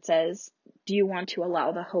on that says, do you want to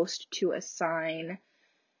allow the host to assign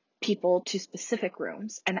people to specific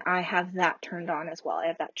rooms, and I have that turned on as well. I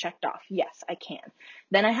have that checked off. Yes, I can.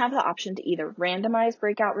 Then I have the option to either randomize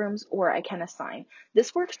breakout rooms or I can assign.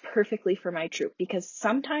 This works perfectly for my troop because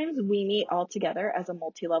sometimes we meet all together as a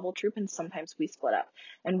multi-level troop and sometimes we split up.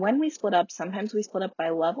 And when we split up, sometimes we split up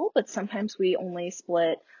by level, but sometimes we only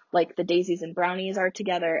split, like the daisies and brownies are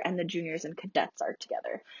together and the juniors and cadets are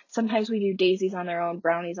together. Sometimes we do daisies on their own,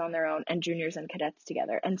 brownies on their own, and juniors and cadets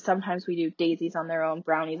together. And sometimes we do daisies on their own,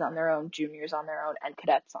 brownies on their own, juniors on their own, and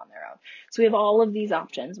cadets on their own. So we have all of these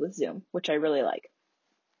options with Zoom, which I really like.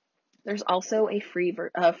 There's also a free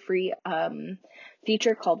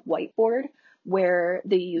feature called Whiteboard, where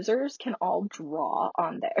the users can all draw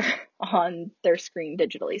on their screen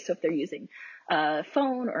digitally. So if they're using a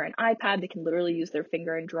phone or an iPad, they can literally use their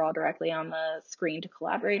finger and draw directly on the screen to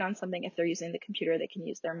collaborate on something. If they're using the computer, they can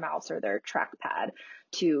use their mouse or their trackpad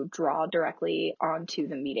to draw directly onto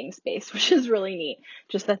the meeting space, which is really neat,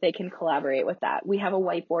 just that they can collaborate with that. We have a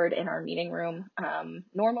whiteboard in our meeting room,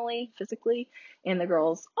 normally, physically, and the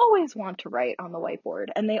girls always want to write on the whiteboard,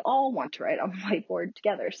 and they all want to write on the whiteboard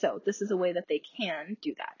together. So this is a way that they can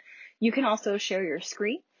do that. You can also share your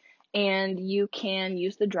screen, and you can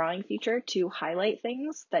use the drawing feature to highlight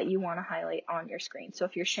things that you want to highlight on your screen. So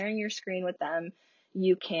if you're sharing your screen with them,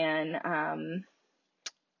 you can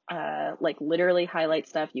like literally highlight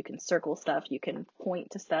stuff, you can circle stuff, you can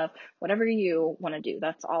point to stuff, whatever you want to do.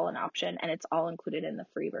 That's all an option, and it's all included in the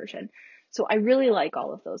free version. So I really like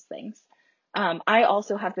all of those things. I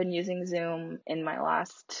also have been using Zoom in my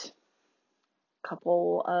last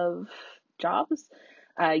couple of jobs.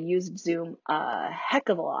 I used Zoom a heck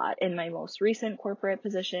of a lot in my most recent corporate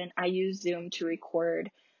position. I used Zoom to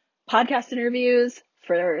record podcast interviews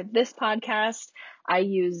for this podcast. I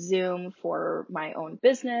use Zoom for my own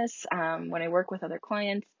business. When I work with other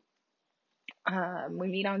clients, we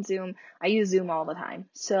meet on Zoom. I use Zoom all the time.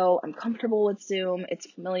 So I'm comfortable with Zoom.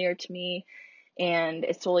 It's familiar to me, and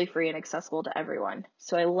it's totally free and accessible to everyone.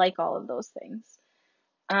 So I like all of those things.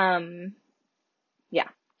 Yeah.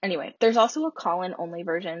 Anyway, there's also a call-in only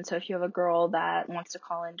version. So if you have a girl that wants to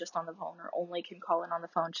call in just on the phone, or only can call in on the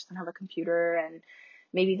phone, she doesn't have a computer, and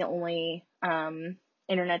maybe the only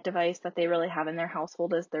internet device that they really have in their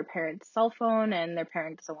household is their parent's cell phone, and their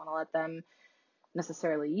parent doesn't want to let them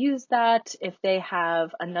necessarily use that. If they have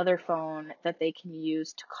another phone that they can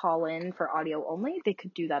use to call in for audio only, they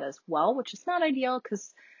could do that as well, which is not ideal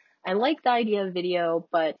because I like the idea of video,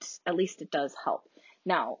 but at least it does help.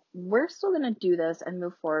 Now, we're still going to do this and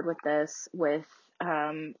move forward with this with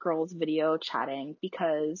girls video chatting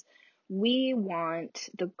because we want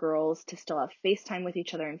the girls to still have FaceTime with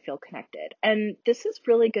each other and feel connected. And this is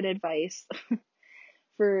really good advice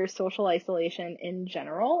for social isolation in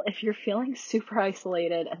general. If you're feeling super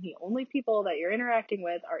isolated and the only people that you're interacting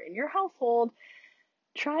with are in your household,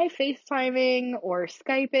 try FaceTiming or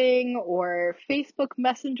Skyping or Facebook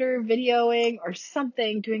Messenger videoing or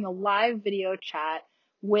something, doing a live video chat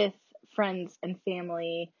with friends and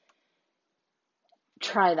family.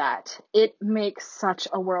 Try that. It makes such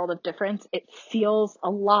a world of difference. It feels a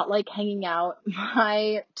lot like hanging out.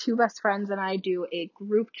 My two best friends and I do a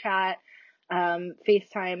group chat,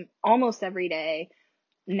 FaceTime almost every day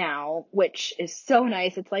now, which is so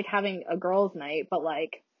nice. It's like having a girls' night, but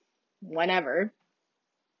like whenever.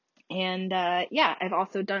 And yeah, I've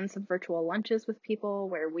also done some virtual lunches with people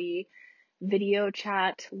where we video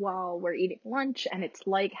chat while we're eating lunch, and it's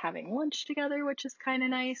like having lunch together, which is kind of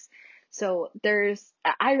nice. So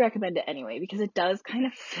I recommend it anyway because it does kind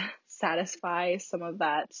of satisfy some of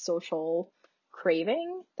that social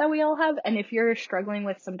craving that we all have. And if you're struggling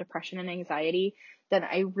with some depression and anxiety, then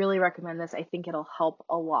I really recommend this. I think it'll help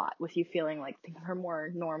a lot with you feeling like things are more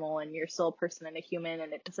normal and you're still a person and a human,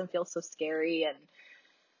 and it doesn't feel so scary and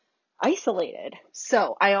isolated.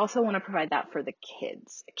 So I also want to provide that for the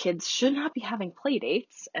kids. Kids should not be having play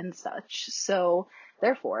dates and such. So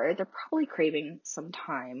therefore, they're probably craving some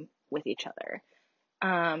time with each other.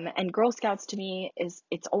 And Girl Scouts to me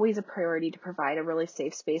it's always a priority to provide a really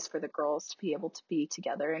safe space for the girls to be able to be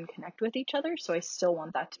together and connect with each other. So I still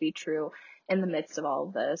want that to be true in the midst of all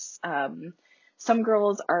of this. Some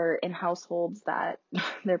girls are in households that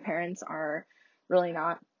their parents are really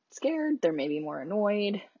not scared. They're maybe more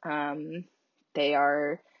annoyed. They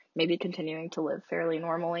are maybe continuing to live fairly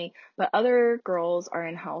normally, but other girls are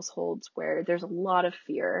in households where there's a lot of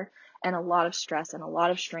fear and a lot of stress and a lot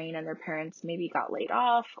of strain, and their parents maybe got laid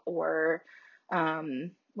off or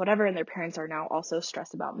whatever, and their parents are now also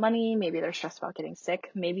stressed about money. Maybe they're stressed about getting sick.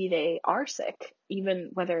 Maybe they are sick, even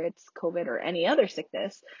whether it's COVID or any other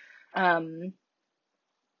sickness.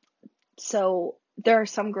 So there are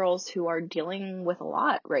some girls who are dealing with a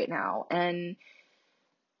lot right now, and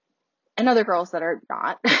and other girls that are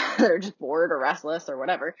not, that are just bored or restless or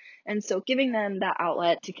whatever. And so giving them that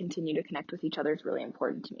outlet to continue to connect with each other is really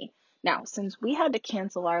important to me. Now, since we had to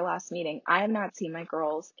cancel our last meeting, I have not seen my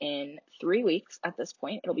girls in 3 weeks at this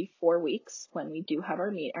point. It'll be 4 weeks when we do have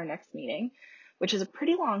our next meeting, which is a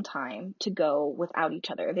pretty long time to go without each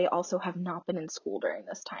other. They also have not been in school during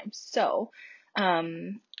this time. So,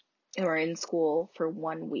 we're in school for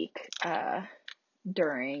 1 week,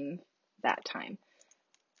 during that time.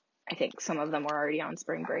 I think some of them were already on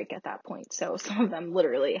spring break at that point. So some of them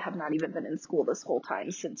literally have not even been in school this whole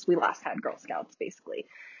time since we last had Girl Scouts, basically.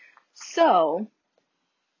 So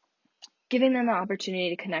giving them the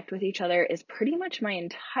opportunity to connect with each other is pretty much my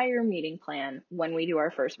entire meeting plan when we do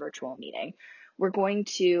our first virtual meeting. We're going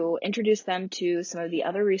to introduce them to some of the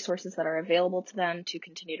other resources that are available to them to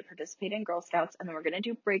continue to participate in Girl Scouts, and then we're going to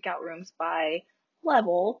do breakout rooms by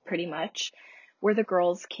level, pretty much, where the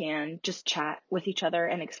girls can just chat with each other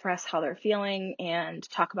and express how they're feeling and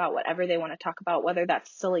talk about whatever they want to talk about, whether that's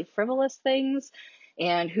silly, frivolous things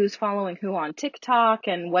and who's following who on TikTok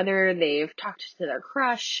and whether they've talked to their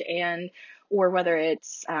crush, and or whether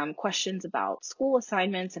it's questions about school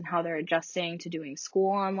assignments and how they're adjusting to doing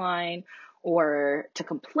school online, or to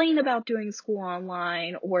complain about doing school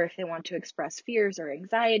online, or if they want to express fears or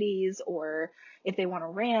anxieties, or if they want to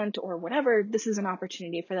rant or whatever. This is an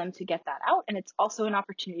opportunity for them to get that out. And it's also an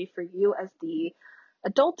opportunity for you as the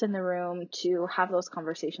adult in the room to have those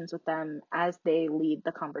conversations with them as they lead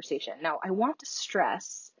the conversation. Now, I want to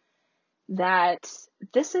stress that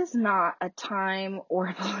this is not a time or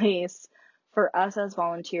a place for us as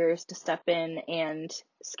volunteers to step in and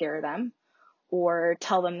scare them or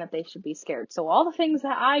tell them that they should be scared. So all the things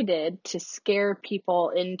that I did to scare people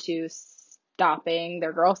into stopping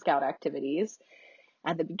their Girl Scout activities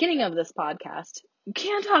at the beginning of this podcast, you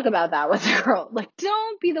can't talk about that with a girl. Like,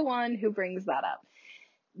 don't be the one who brings that up.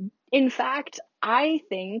 In fact, I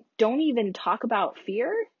think don't even talk about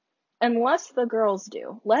fear unless the girls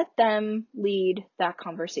do. Let them lead that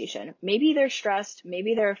conversation. Maybe they're stressed,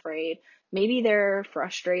 maybe they're afraid, maybe they're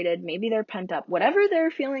frustrated, maybe they're pent up. Whatever they're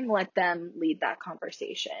feeling, let them lead that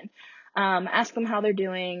conversation. Ask them how they're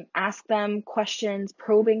doing. Ask them questions,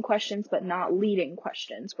 probing questions, but not leading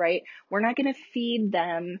questions, right? We're not going to feed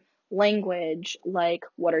them language like,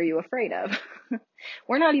 what are you afraid of?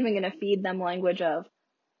 We're not even going to feed them language of,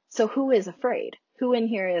 so who is afraid? Who in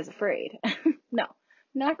here is afraid? No,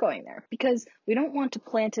 not going there, because we don't want to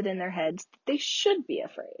plant it in their heads that they should be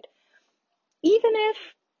afraid. Even if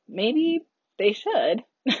maybe they should.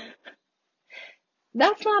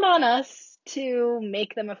 That's not on us to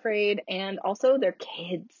make them afraid. And also, they're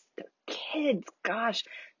kids. They're kids. Gosh,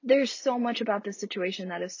 there's so much about this situation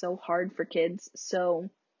that is so hard for kids. So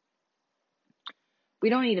we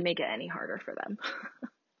don't need to make it any harder for them.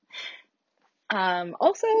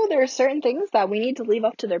 Also, there are certain things that we need to leave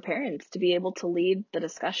up to their parents to be able to lead the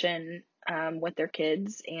discussion with their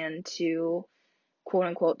kids and to quote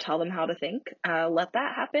unquote tell them how to think. Let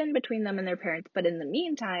that happen between them and their parents. But in the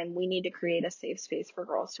meantime, we need to create a safe space for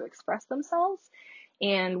girls to express themselves.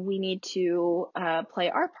 And we need to play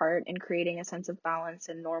our part in creating a sense of balance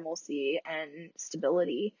and normalcy and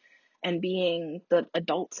stability and being the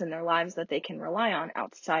adults in their lives that they can rely on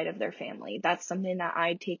outside of their family. That's something that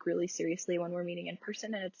I take really seriously when we're meeting in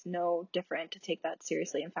person, and it's no different to take that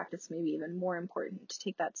seriously. In fact, it's maybe even more important to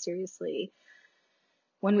take that seriously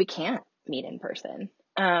when we can't meet in person.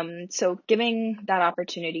 So giving that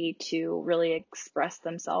opportunity to really express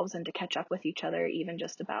themselves and to catch up with each other, even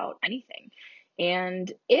just about anything.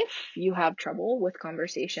 And if you have trouble with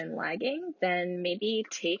conversation lagging, then maybe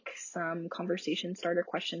take some conversation starter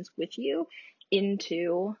questions with you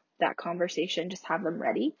into that conversation. Just have them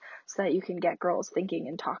ready so that you can get girls thinking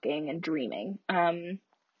and talking and dreaming.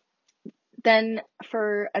 Then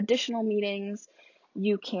for additional meetings,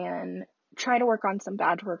 you can try to work on some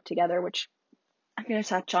badge work together, which I'm going to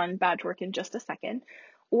touch on badge work in just a second.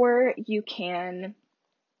 Or you can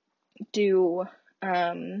do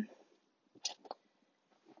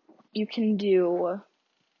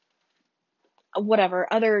whatever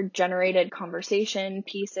other generated conversation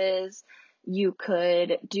pieces. You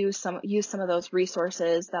could use some of those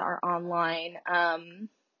resources that are online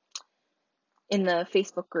in the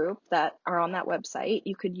Facebook group that are on that website.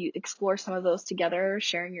 You could explore some of those together,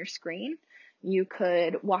 sharing your screen. You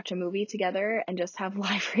could watch a movie together and just have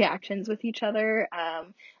live reactions with each other.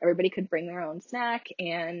 Everybody could bring their own snack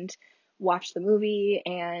and watch the movie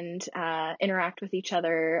and interact with each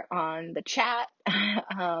other on the chat.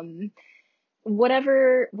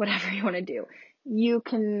 Whatever you want to do. You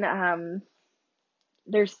can,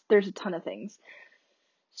 there's a ton of things.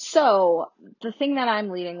 So the thing that I'm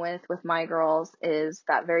leading with my girls is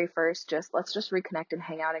that very first, let's just reconnect and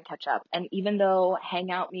hang out and catch up. And even though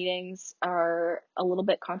hangout meetings are a little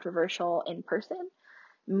bit controversial in person,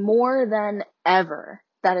 more than ever,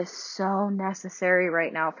 that is so necessary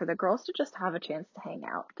right now for the girls to just have a chance to hang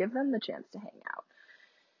out. Give them the chance to hang out.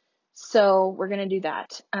 So we're going to do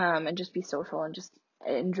that, and just be social and just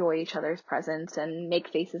enjoy each other's presence and make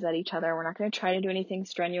faces at each other. We're not going to try to do anything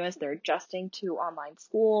strenuous. They're adjusting to online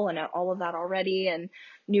school and all of that already, and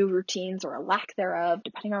new routines or a lack thereof,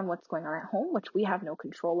 depending on what's going on at home, which we have no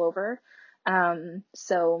control over.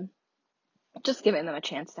 So just giving them a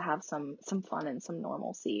chance to have some fun and some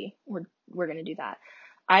normalcy. We're going to do that.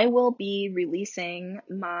 I will be releasing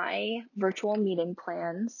my virtual meeting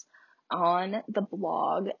plans on the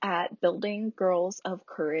blog at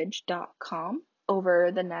buildinggirlsofcourage.com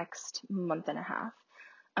over the next month and a half.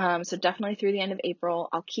 So definitely through the end of April,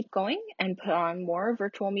 I'll keep going and put on more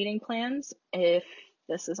virtual meeting plans if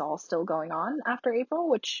this is all still going on after April,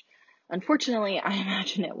 which unfortunately I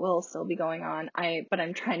imagine it will still be going on. But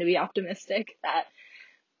I'm trying to be optimistic that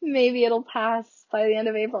maybe it'll pass by the end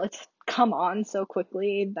of April. It's come on so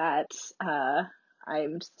quickly that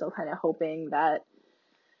I'm still kind of hoping that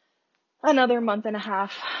another month and a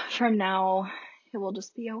half from now it will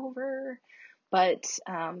just be over. But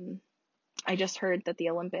I just heard that the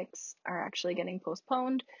Olympics are actually getting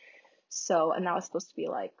postponed. So, and that was supposed to be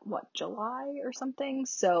like, what, July or something?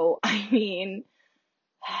 So, I mean,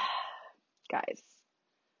 guys,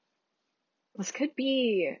 this could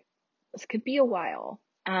be a while.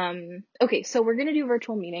 Okay, so we're going to do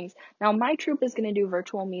virtual meetings. Now, my troop is going to do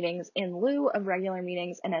virtual meetings in lieu of regular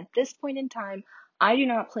meetings. And at this point in time, I do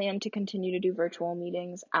not plan to continue to do virtual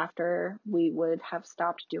meetings after we would have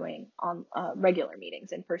stopped doing on regular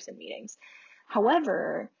meetings, in-person meetings.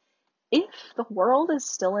 However, if the world is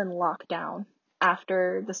still in lockdown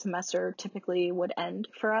after the semester typically would end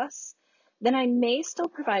for us, then I may still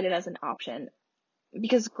provide it as an option,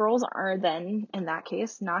 because girls are then, in that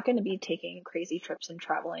case, not going to be taking crazy trips and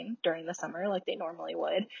traveling during the summer like they normally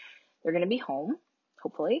would. They're going to be home,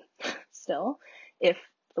 hopefully, still. If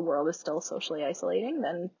the world is still socially isolating,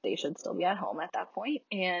 then they should still be at home at that point.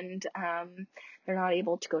 And they're not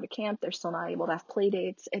able to go to camp. They're still not able to have play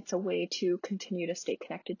dates. It's a way to continue to stay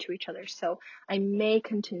connected to each other. So I may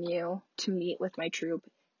continue to meet with my troop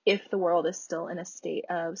if the world is still in a state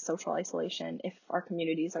of social isolation, if our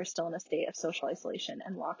communities are still in a state of social isolation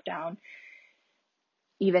and lockdown,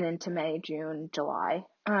 even into May, June, July.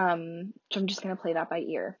 So I'm just going to play that by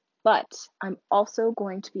ear. But I'm also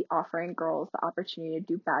going to be offering girls the opportunity to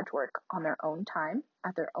do badge work on their own time,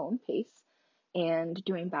 at their own pace, and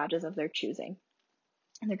doing badges of their choosing.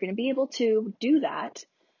 And they're going to be able to do that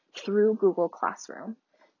through Google Classroom.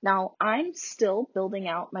 Now, I'm still building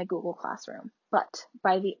out my Google Classroom, but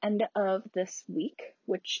by the end of this week,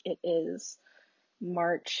 which it is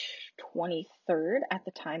March 23rd at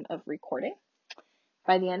the time of recording,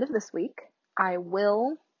 by the end of this week, I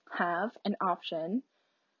will have an option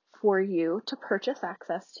for you to purchase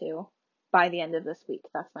access to by the end of this week.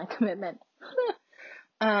 That's my commitment.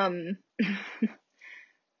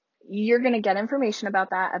 You're going to get information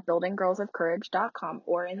about that at buildinggirlsofcourage.com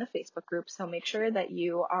or in the Facebook group. So make sure that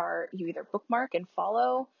you either bookmark and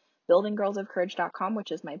follow buildinggirlsofcourage.com,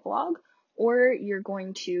 which is my blog, or you're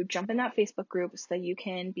going to jump in that Facebook group so that you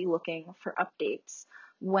can be looking for updates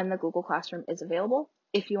when the Google Classroom is available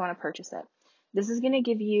if you want to purchase it. This is going to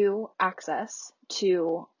give you access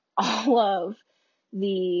to all of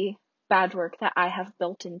the badge work that I have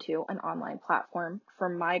built into an online platform for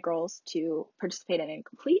my girls to participate in and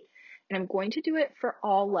complete. And I'm going to do it for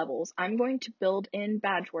all levels. I'm going to build in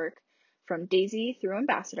badge work from Daisy through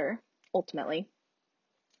Ambassador, ultimately.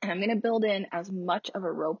 And I'm going to build in as much of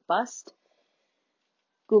a robust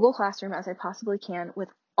Google Classroom as I possibly can with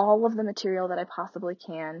all of the material that I possibly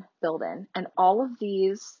can build in. And all of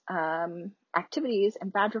these activities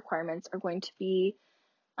and badge requirements are going to be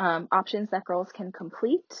options that girls can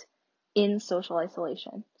complete in social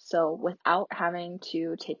isolation. So without having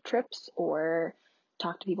to take trips or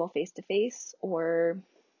talk to people face to face or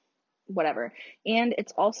whatever. And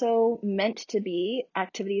it's also meant to be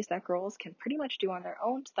activities that girls can pretty much do on their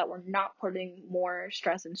own so that we're not putting more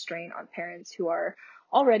stress and strain on parents who are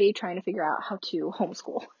already trying to figure out how to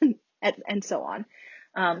homeschool and so on.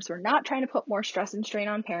 So we're not trying to put more stress and strain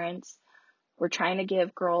on parents. We're trying to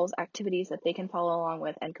give girls activities that they can follow along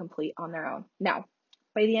with and complete on their own. Now,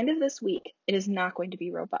 by the end of this week, it is not going to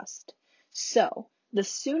be robust. So the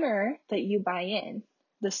sooner that you buy in,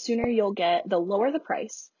 the sooner you'll get, the lower the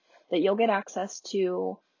price, that you'll get access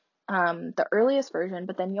to the earliest version,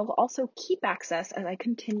 but then you'll also keep access as I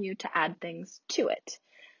continue to add things to it.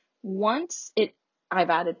 I've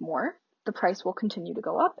added more, the price will continue to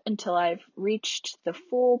go up until I've reached the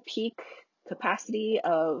full peak capacity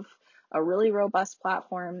of a really robust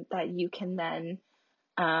platform that you can then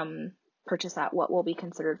purchase at what will be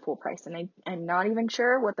considered full price. And I'm not even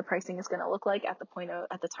sure what the pricing is going to look like at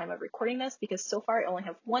the time of recording this, because so far I only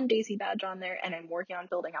have one Daisy badge on there and I'm working on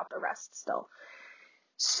building out the rest still.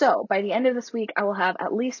 So by the end of this week, I will have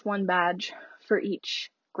at least one badge for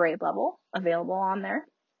each grade level available on there.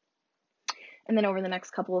 And then over the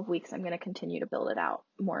next couple of weeks, I'm going to continue to build it out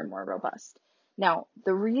more and more robust. Now,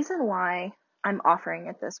 the reason why I'm offering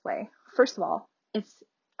it this way, first of all, it's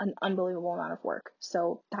an unbelievable amount of work.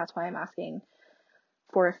 So that's why I'm asking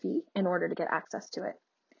for a fee in order to get access to it.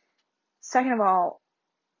 Second of all,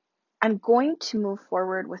 I'm going to move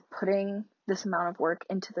forward with putting this amount of work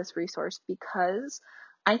into this resource because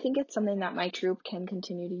I think it's something that my troop can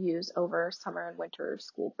continue to use over summer and winter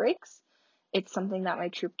school breaks. It's something that my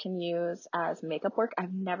troop can use as makeup work.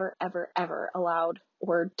 I've never, ever, ever allowed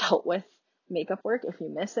or dealt with makeup work. If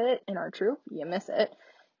you miss it in our troop, you miss it.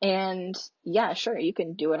 And yeah, sure, you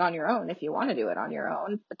can do it on your own if you want to do it on your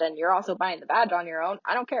own, but then you're also buying the badge on your own.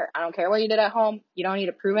 I don't care. I don't care what you did at home. You don't need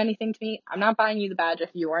to prove anything to me. I'm not buying you the badge if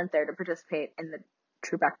you weren't there to participate in the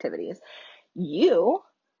troop activities. You,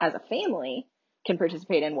 as a family, can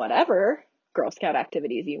participate in whatever Girl Scout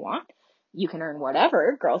activities you want. You can earn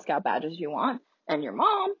whatever Girl Scout badges you want, and your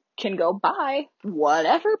mom can go buy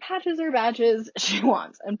whatever patches or badges she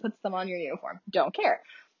wants and puts them on your uniform. Don't care.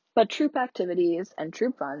 But troop activities and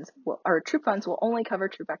troop funds will only cover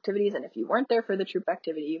troop activities, and if you weren't there for the troop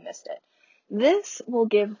activity, you missed it. This will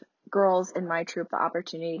give girls in my troop the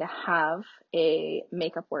opportunity to have a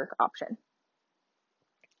makeup work option.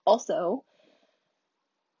 Also,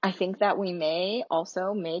 I think that we may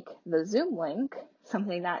also make the Zoom link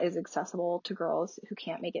something that is accessible to girls who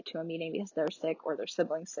can't make it to a meeting because they're sick or their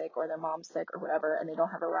sibling's sick or their mom's sick or whatever, and they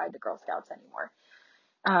don't have a ride to Girl Scouts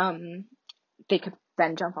anymore. They could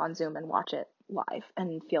then jump on Zoom and watch it live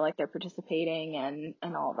and feel like they're participating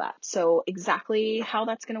and all that. So exactly how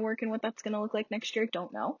that's going to work and what that's going to look like next year,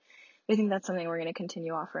 don't know. I think that's something we're going to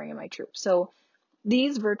continue offering in my troop. So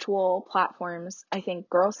these virtual platforms, I think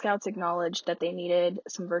Girl Scouts acknowledged that they needed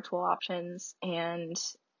some virtual options and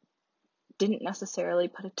didn't necessarily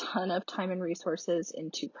put a ton of time and resources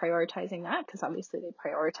into prioritizing that, because obviously they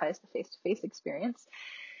prioritize the face-to-face experience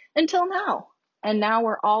until now. And now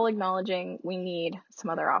we're all acknowledging we need some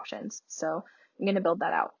other options. So I'm going to build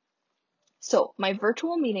that out. So my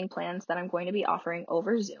virtual meeting plans that I'm going to be offering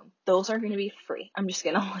over Zoom, those are going to be free. I'm just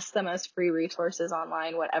going to list them as free resources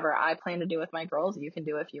online. Whatever I plan to do with my girls, you can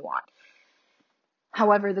do if you want.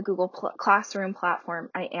 However, the Google Classroom platform,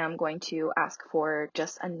 I am going to ask for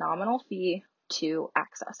just a nominal fee to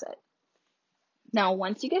access it. Now,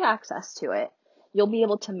 once you get access to it, you'll be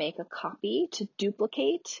able to make a copy to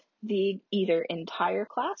duplicate the either entire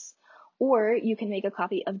class, or you can make a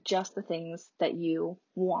copy of just the things that you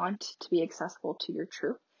want to be accessible to your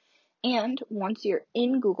troop. And once you're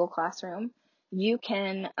in Google Classroom, you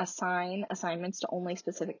can assign assignments to only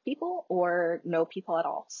specific people or no people at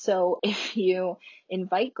all. So if you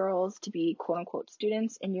invite girls to be quote unquote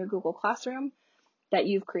students in your Google Classroom that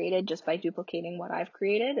you've created just by duplicating what I've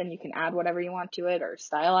created, and you can add whatever you want to it or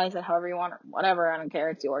stylize it however you want or whatever, I don't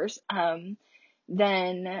care, it's yours.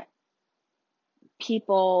 Then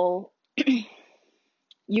people,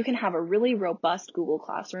 you can have a really robust Google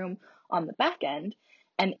Classroom on the back end.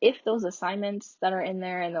 And if those assignments that are in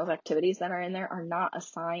there and those activities that are in there are not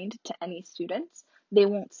assigned to any students, they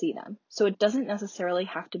won't see them. So it doesn't necessarily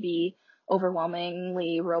have to be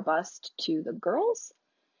overwhelmingly robust to the girls.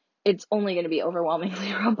 It's only going to be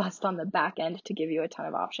overwhelmingly robust on the back end to give you a ton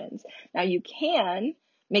of options. Now you can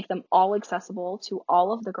make them all accessible to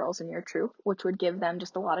all of the girls in your troop, which would give them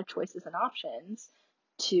just a lot of choices and options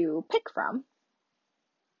to pick from.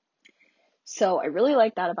 So I really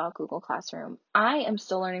like that about Google Classroom. I am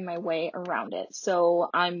still learning my way around it. So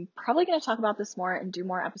I'm probably going to talk about this more and do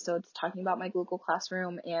more episodes talking about my Google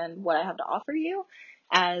Classroom and what I have to offer you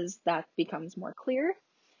as that becomes more clear.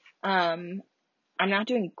 I'm not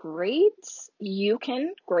doing grades. You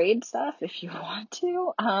can grade stuff if you want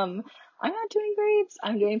to. I'm not doing grades.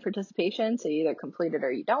 I'm doing participation, so you either complete it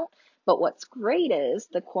or you don't. But what's great is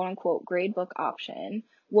the quote-unquote gradebook option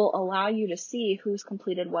will allow you to see who's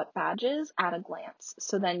completed what badges at a glance.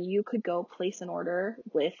 So then you could go place an order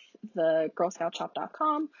with the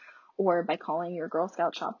girlscoutshop.com or by calling your Girl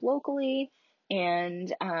Scout shop locally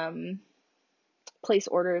and place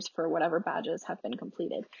orders for whatever badges have been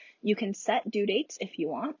completed. You can set due dates if you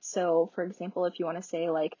want. So for example, if you want to say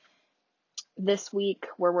like this week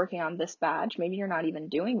we're working on this badge. Maybe you're not even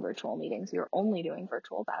doing virtual meetings. You're only doing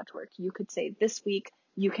virtual badge work. You could say this week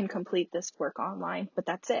you can complete this work online, but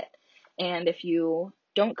that's it. And if you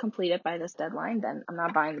don't complete it by this deadline, then I'm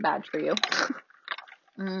not buying the badge for you.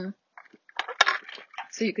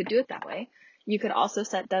 So you could do it that way. You could also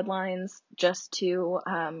set deadlines just to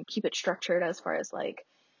keep it structured as far as like,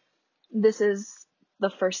 this is the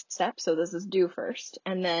first step, so this is due first,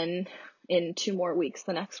 and then in 2 more weeks,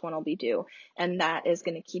 the next one will be due, and that is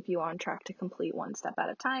going to keep you on track to complete one step at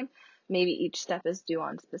a time. Maybe each step is due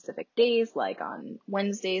on specific days, like on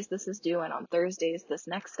Wednesdays this is due, and on Thursdays this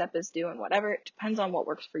next step is due, and whatever. It depends on what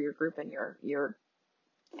works for your group and your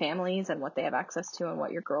families and what they have access to and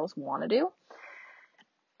what your girls want to do.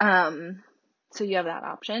 So you have that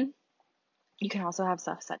option. You can also have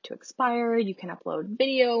stuff set to expire. You can upload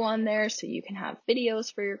video on there, so you can have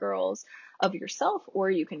videos for your girls of yourself,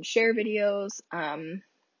 or you can share videos, and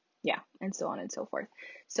so on and so forth.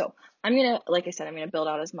 So like I said, I'm going to build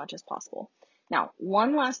out as much as possible. Now,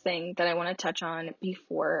 one last thing that I want to touch on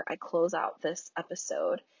before I close out this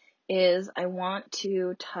episode is I want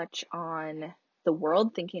to touch on the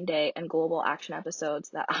World Thinking Day and Global Action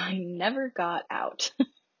episodes that I never got out.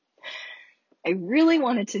 I really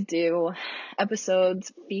wanted to do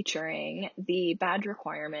episodes featuring the badge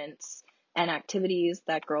requirements and activities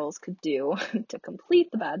that girls could do to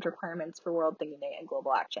complete the badge requirements for World Thinking Day and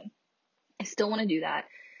Global Action. I still want to do that.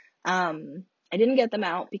 I didn't get them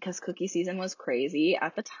out because cookie season was crazy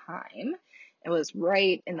at the time. It was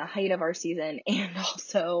right in the height of our season and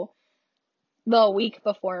also the week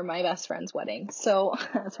before my best friend's wedding. So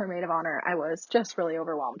as her maid of honor, I was just really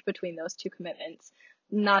overwhelmed between those two commitments,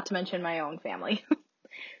 not to mention my own family.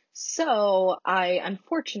 So I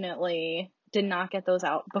unfortunately did not get those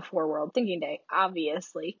out before World Thinking Day,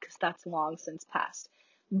 obviously, because that's long since passed.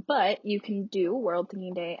 But you can do World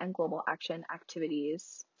Thinking Day and Global Action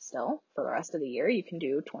activities still for the rest of the year. You can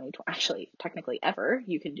do 2020, actually, technically ever,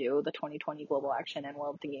 you can do the 2020 Global Action and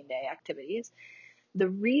World Thinking Day activities. The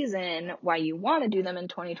reason why you want to do them in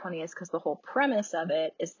 2020 is because the whole premise of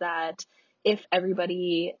it is that if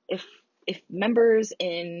members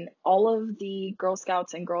in all of the Girl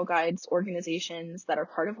Scouts and Girl Guides organizations that are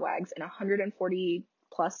part of WAGs in 140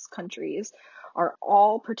 plus countries are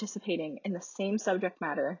all participating in the same subject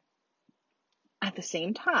matter at the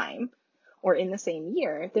same time or in the same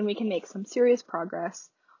year, then we can make some serious progress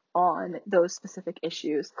on those specific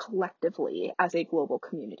issues collectively as a global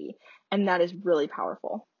community. And that is really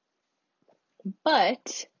powerful.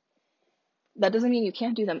 But that doesn't mean you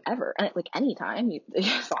can't do them ever, like anytime.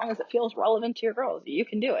 As long as it feels relevant to your girls, you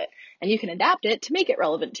can do it. And you can adapt it to make it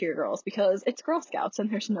relevant to your girls because it's Girl Scouts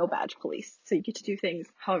and there's no badge police. So you get to do things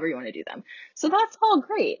however you want to do them. So that's all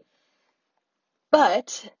great.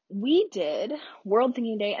 But we did World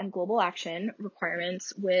Thinking Day and Global Action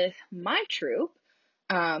requirements with my troop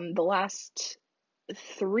the last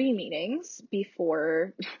 3 meetings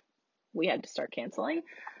before we had to start canceling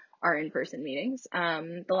our in-person meetings.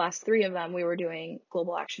 The last 3 of them, we were doing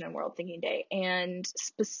Global Action and World Thinking Day. And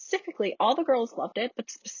specifically, all the girls loved it,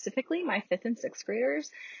 but specifically my 5th and 6th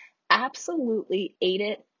graders absolutely ate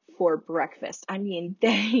it for breakfast. I mean,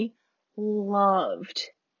 they loved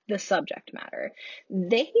the subject matter.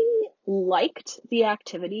 They liked the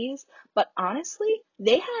activities, but honestly,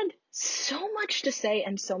 they had so much to say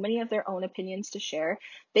and so many of their own opinions to share.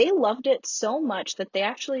 They loved it so much that they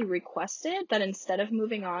actually requested that instead of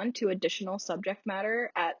moving on to additional subject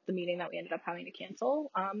matter at the meeting that we ended up having to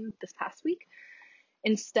cancel this past week,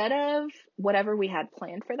 instead of whatever we had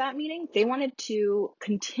planned for that meeting, they wanted to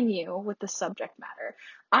continue with the subject matter.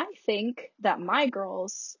 I think that my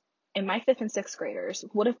girls and my 5th and 6th graders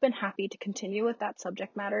would have been happy to continue with that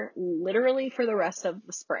subject matter literally for the rest of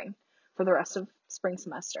the spring, for the rest of spring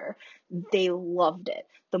semester. They loved it.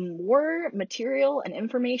 The more material and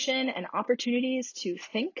information and opportunities to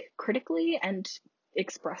think critically and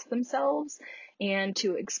express themselves and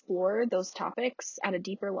to explore those topics at a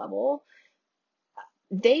deeper level,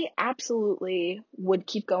 they absolutely would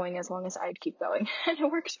keep going as long as I'd keep going. And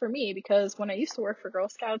it works for me because when I used to work for Girl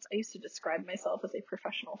Scouts, I used to describe myself as a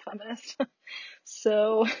professional feminist.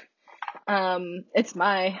 So, it's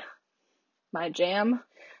my jam.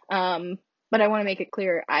 But I want to make it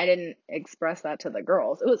clear, I didn't express that to the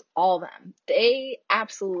girls. It was all them. They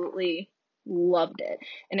absolutely loved it.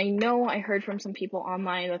 And I know I heard from some people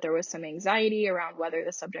online that there was some anxiety around whether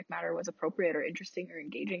the subject matter was appropriate or interesting or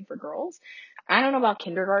engaging for girls. I don't know about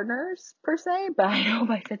kindergartners per se, but I know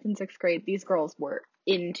by 5th and 6th grade, these girls were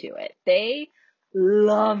into it. They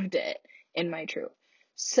loved it in my troop.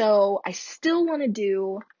 So I still want to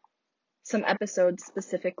do some episodes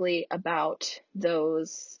specifically about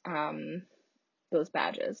those those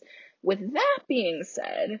badges. With that being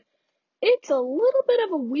said, it's a little bit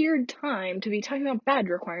of a weird time to be talking about badge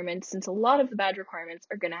requirements, since a lot of the badge requirements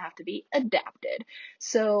are going to have to be adapted.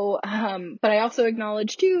 So, but I also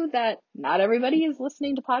acknowledge too that not everybody is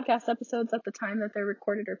listening to podcast episodes at the time that they're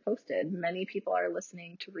recorded or posted. Many people are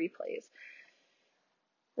listening to replays.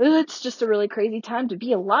 It's just a really crazy time to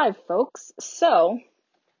be alive, folks. So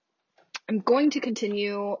I'm going to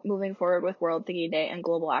continue moving forward with World Thinking Day and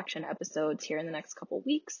Global Action episodes here in the next couple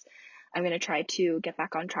weeks. I'm going to try to get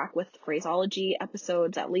back on track with phraseology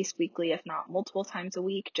episodes at least weekly, if not multiple times a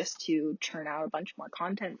week, just to churn out a bunch more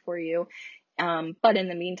content for you. But in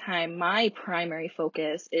the meantime, my primary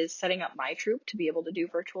focus is setting up my troop to be able to do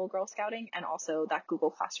virtual Girl Scouting, and also that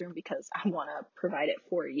Google Classroom, because I want to provide it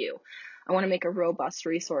for you. I want to make a robust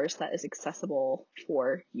resource that is accessible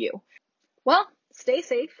for you. Well, stay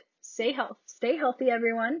safe, stay healthy,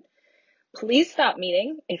 everyone. Please stop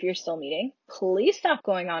meeting if you're still meeting. Please stop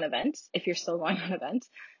going on events if you're still going on events.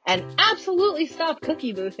 And absolutely stop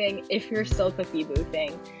cookie boothing if you're still cookie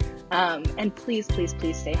boothing. And please, please,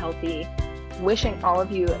 please stay healthy. Wishing all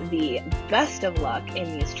of you the best of luck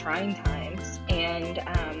in these trying times. And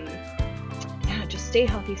just stay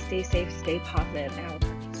healthy, stay safe, stay positive, and I will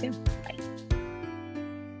talk to you soon.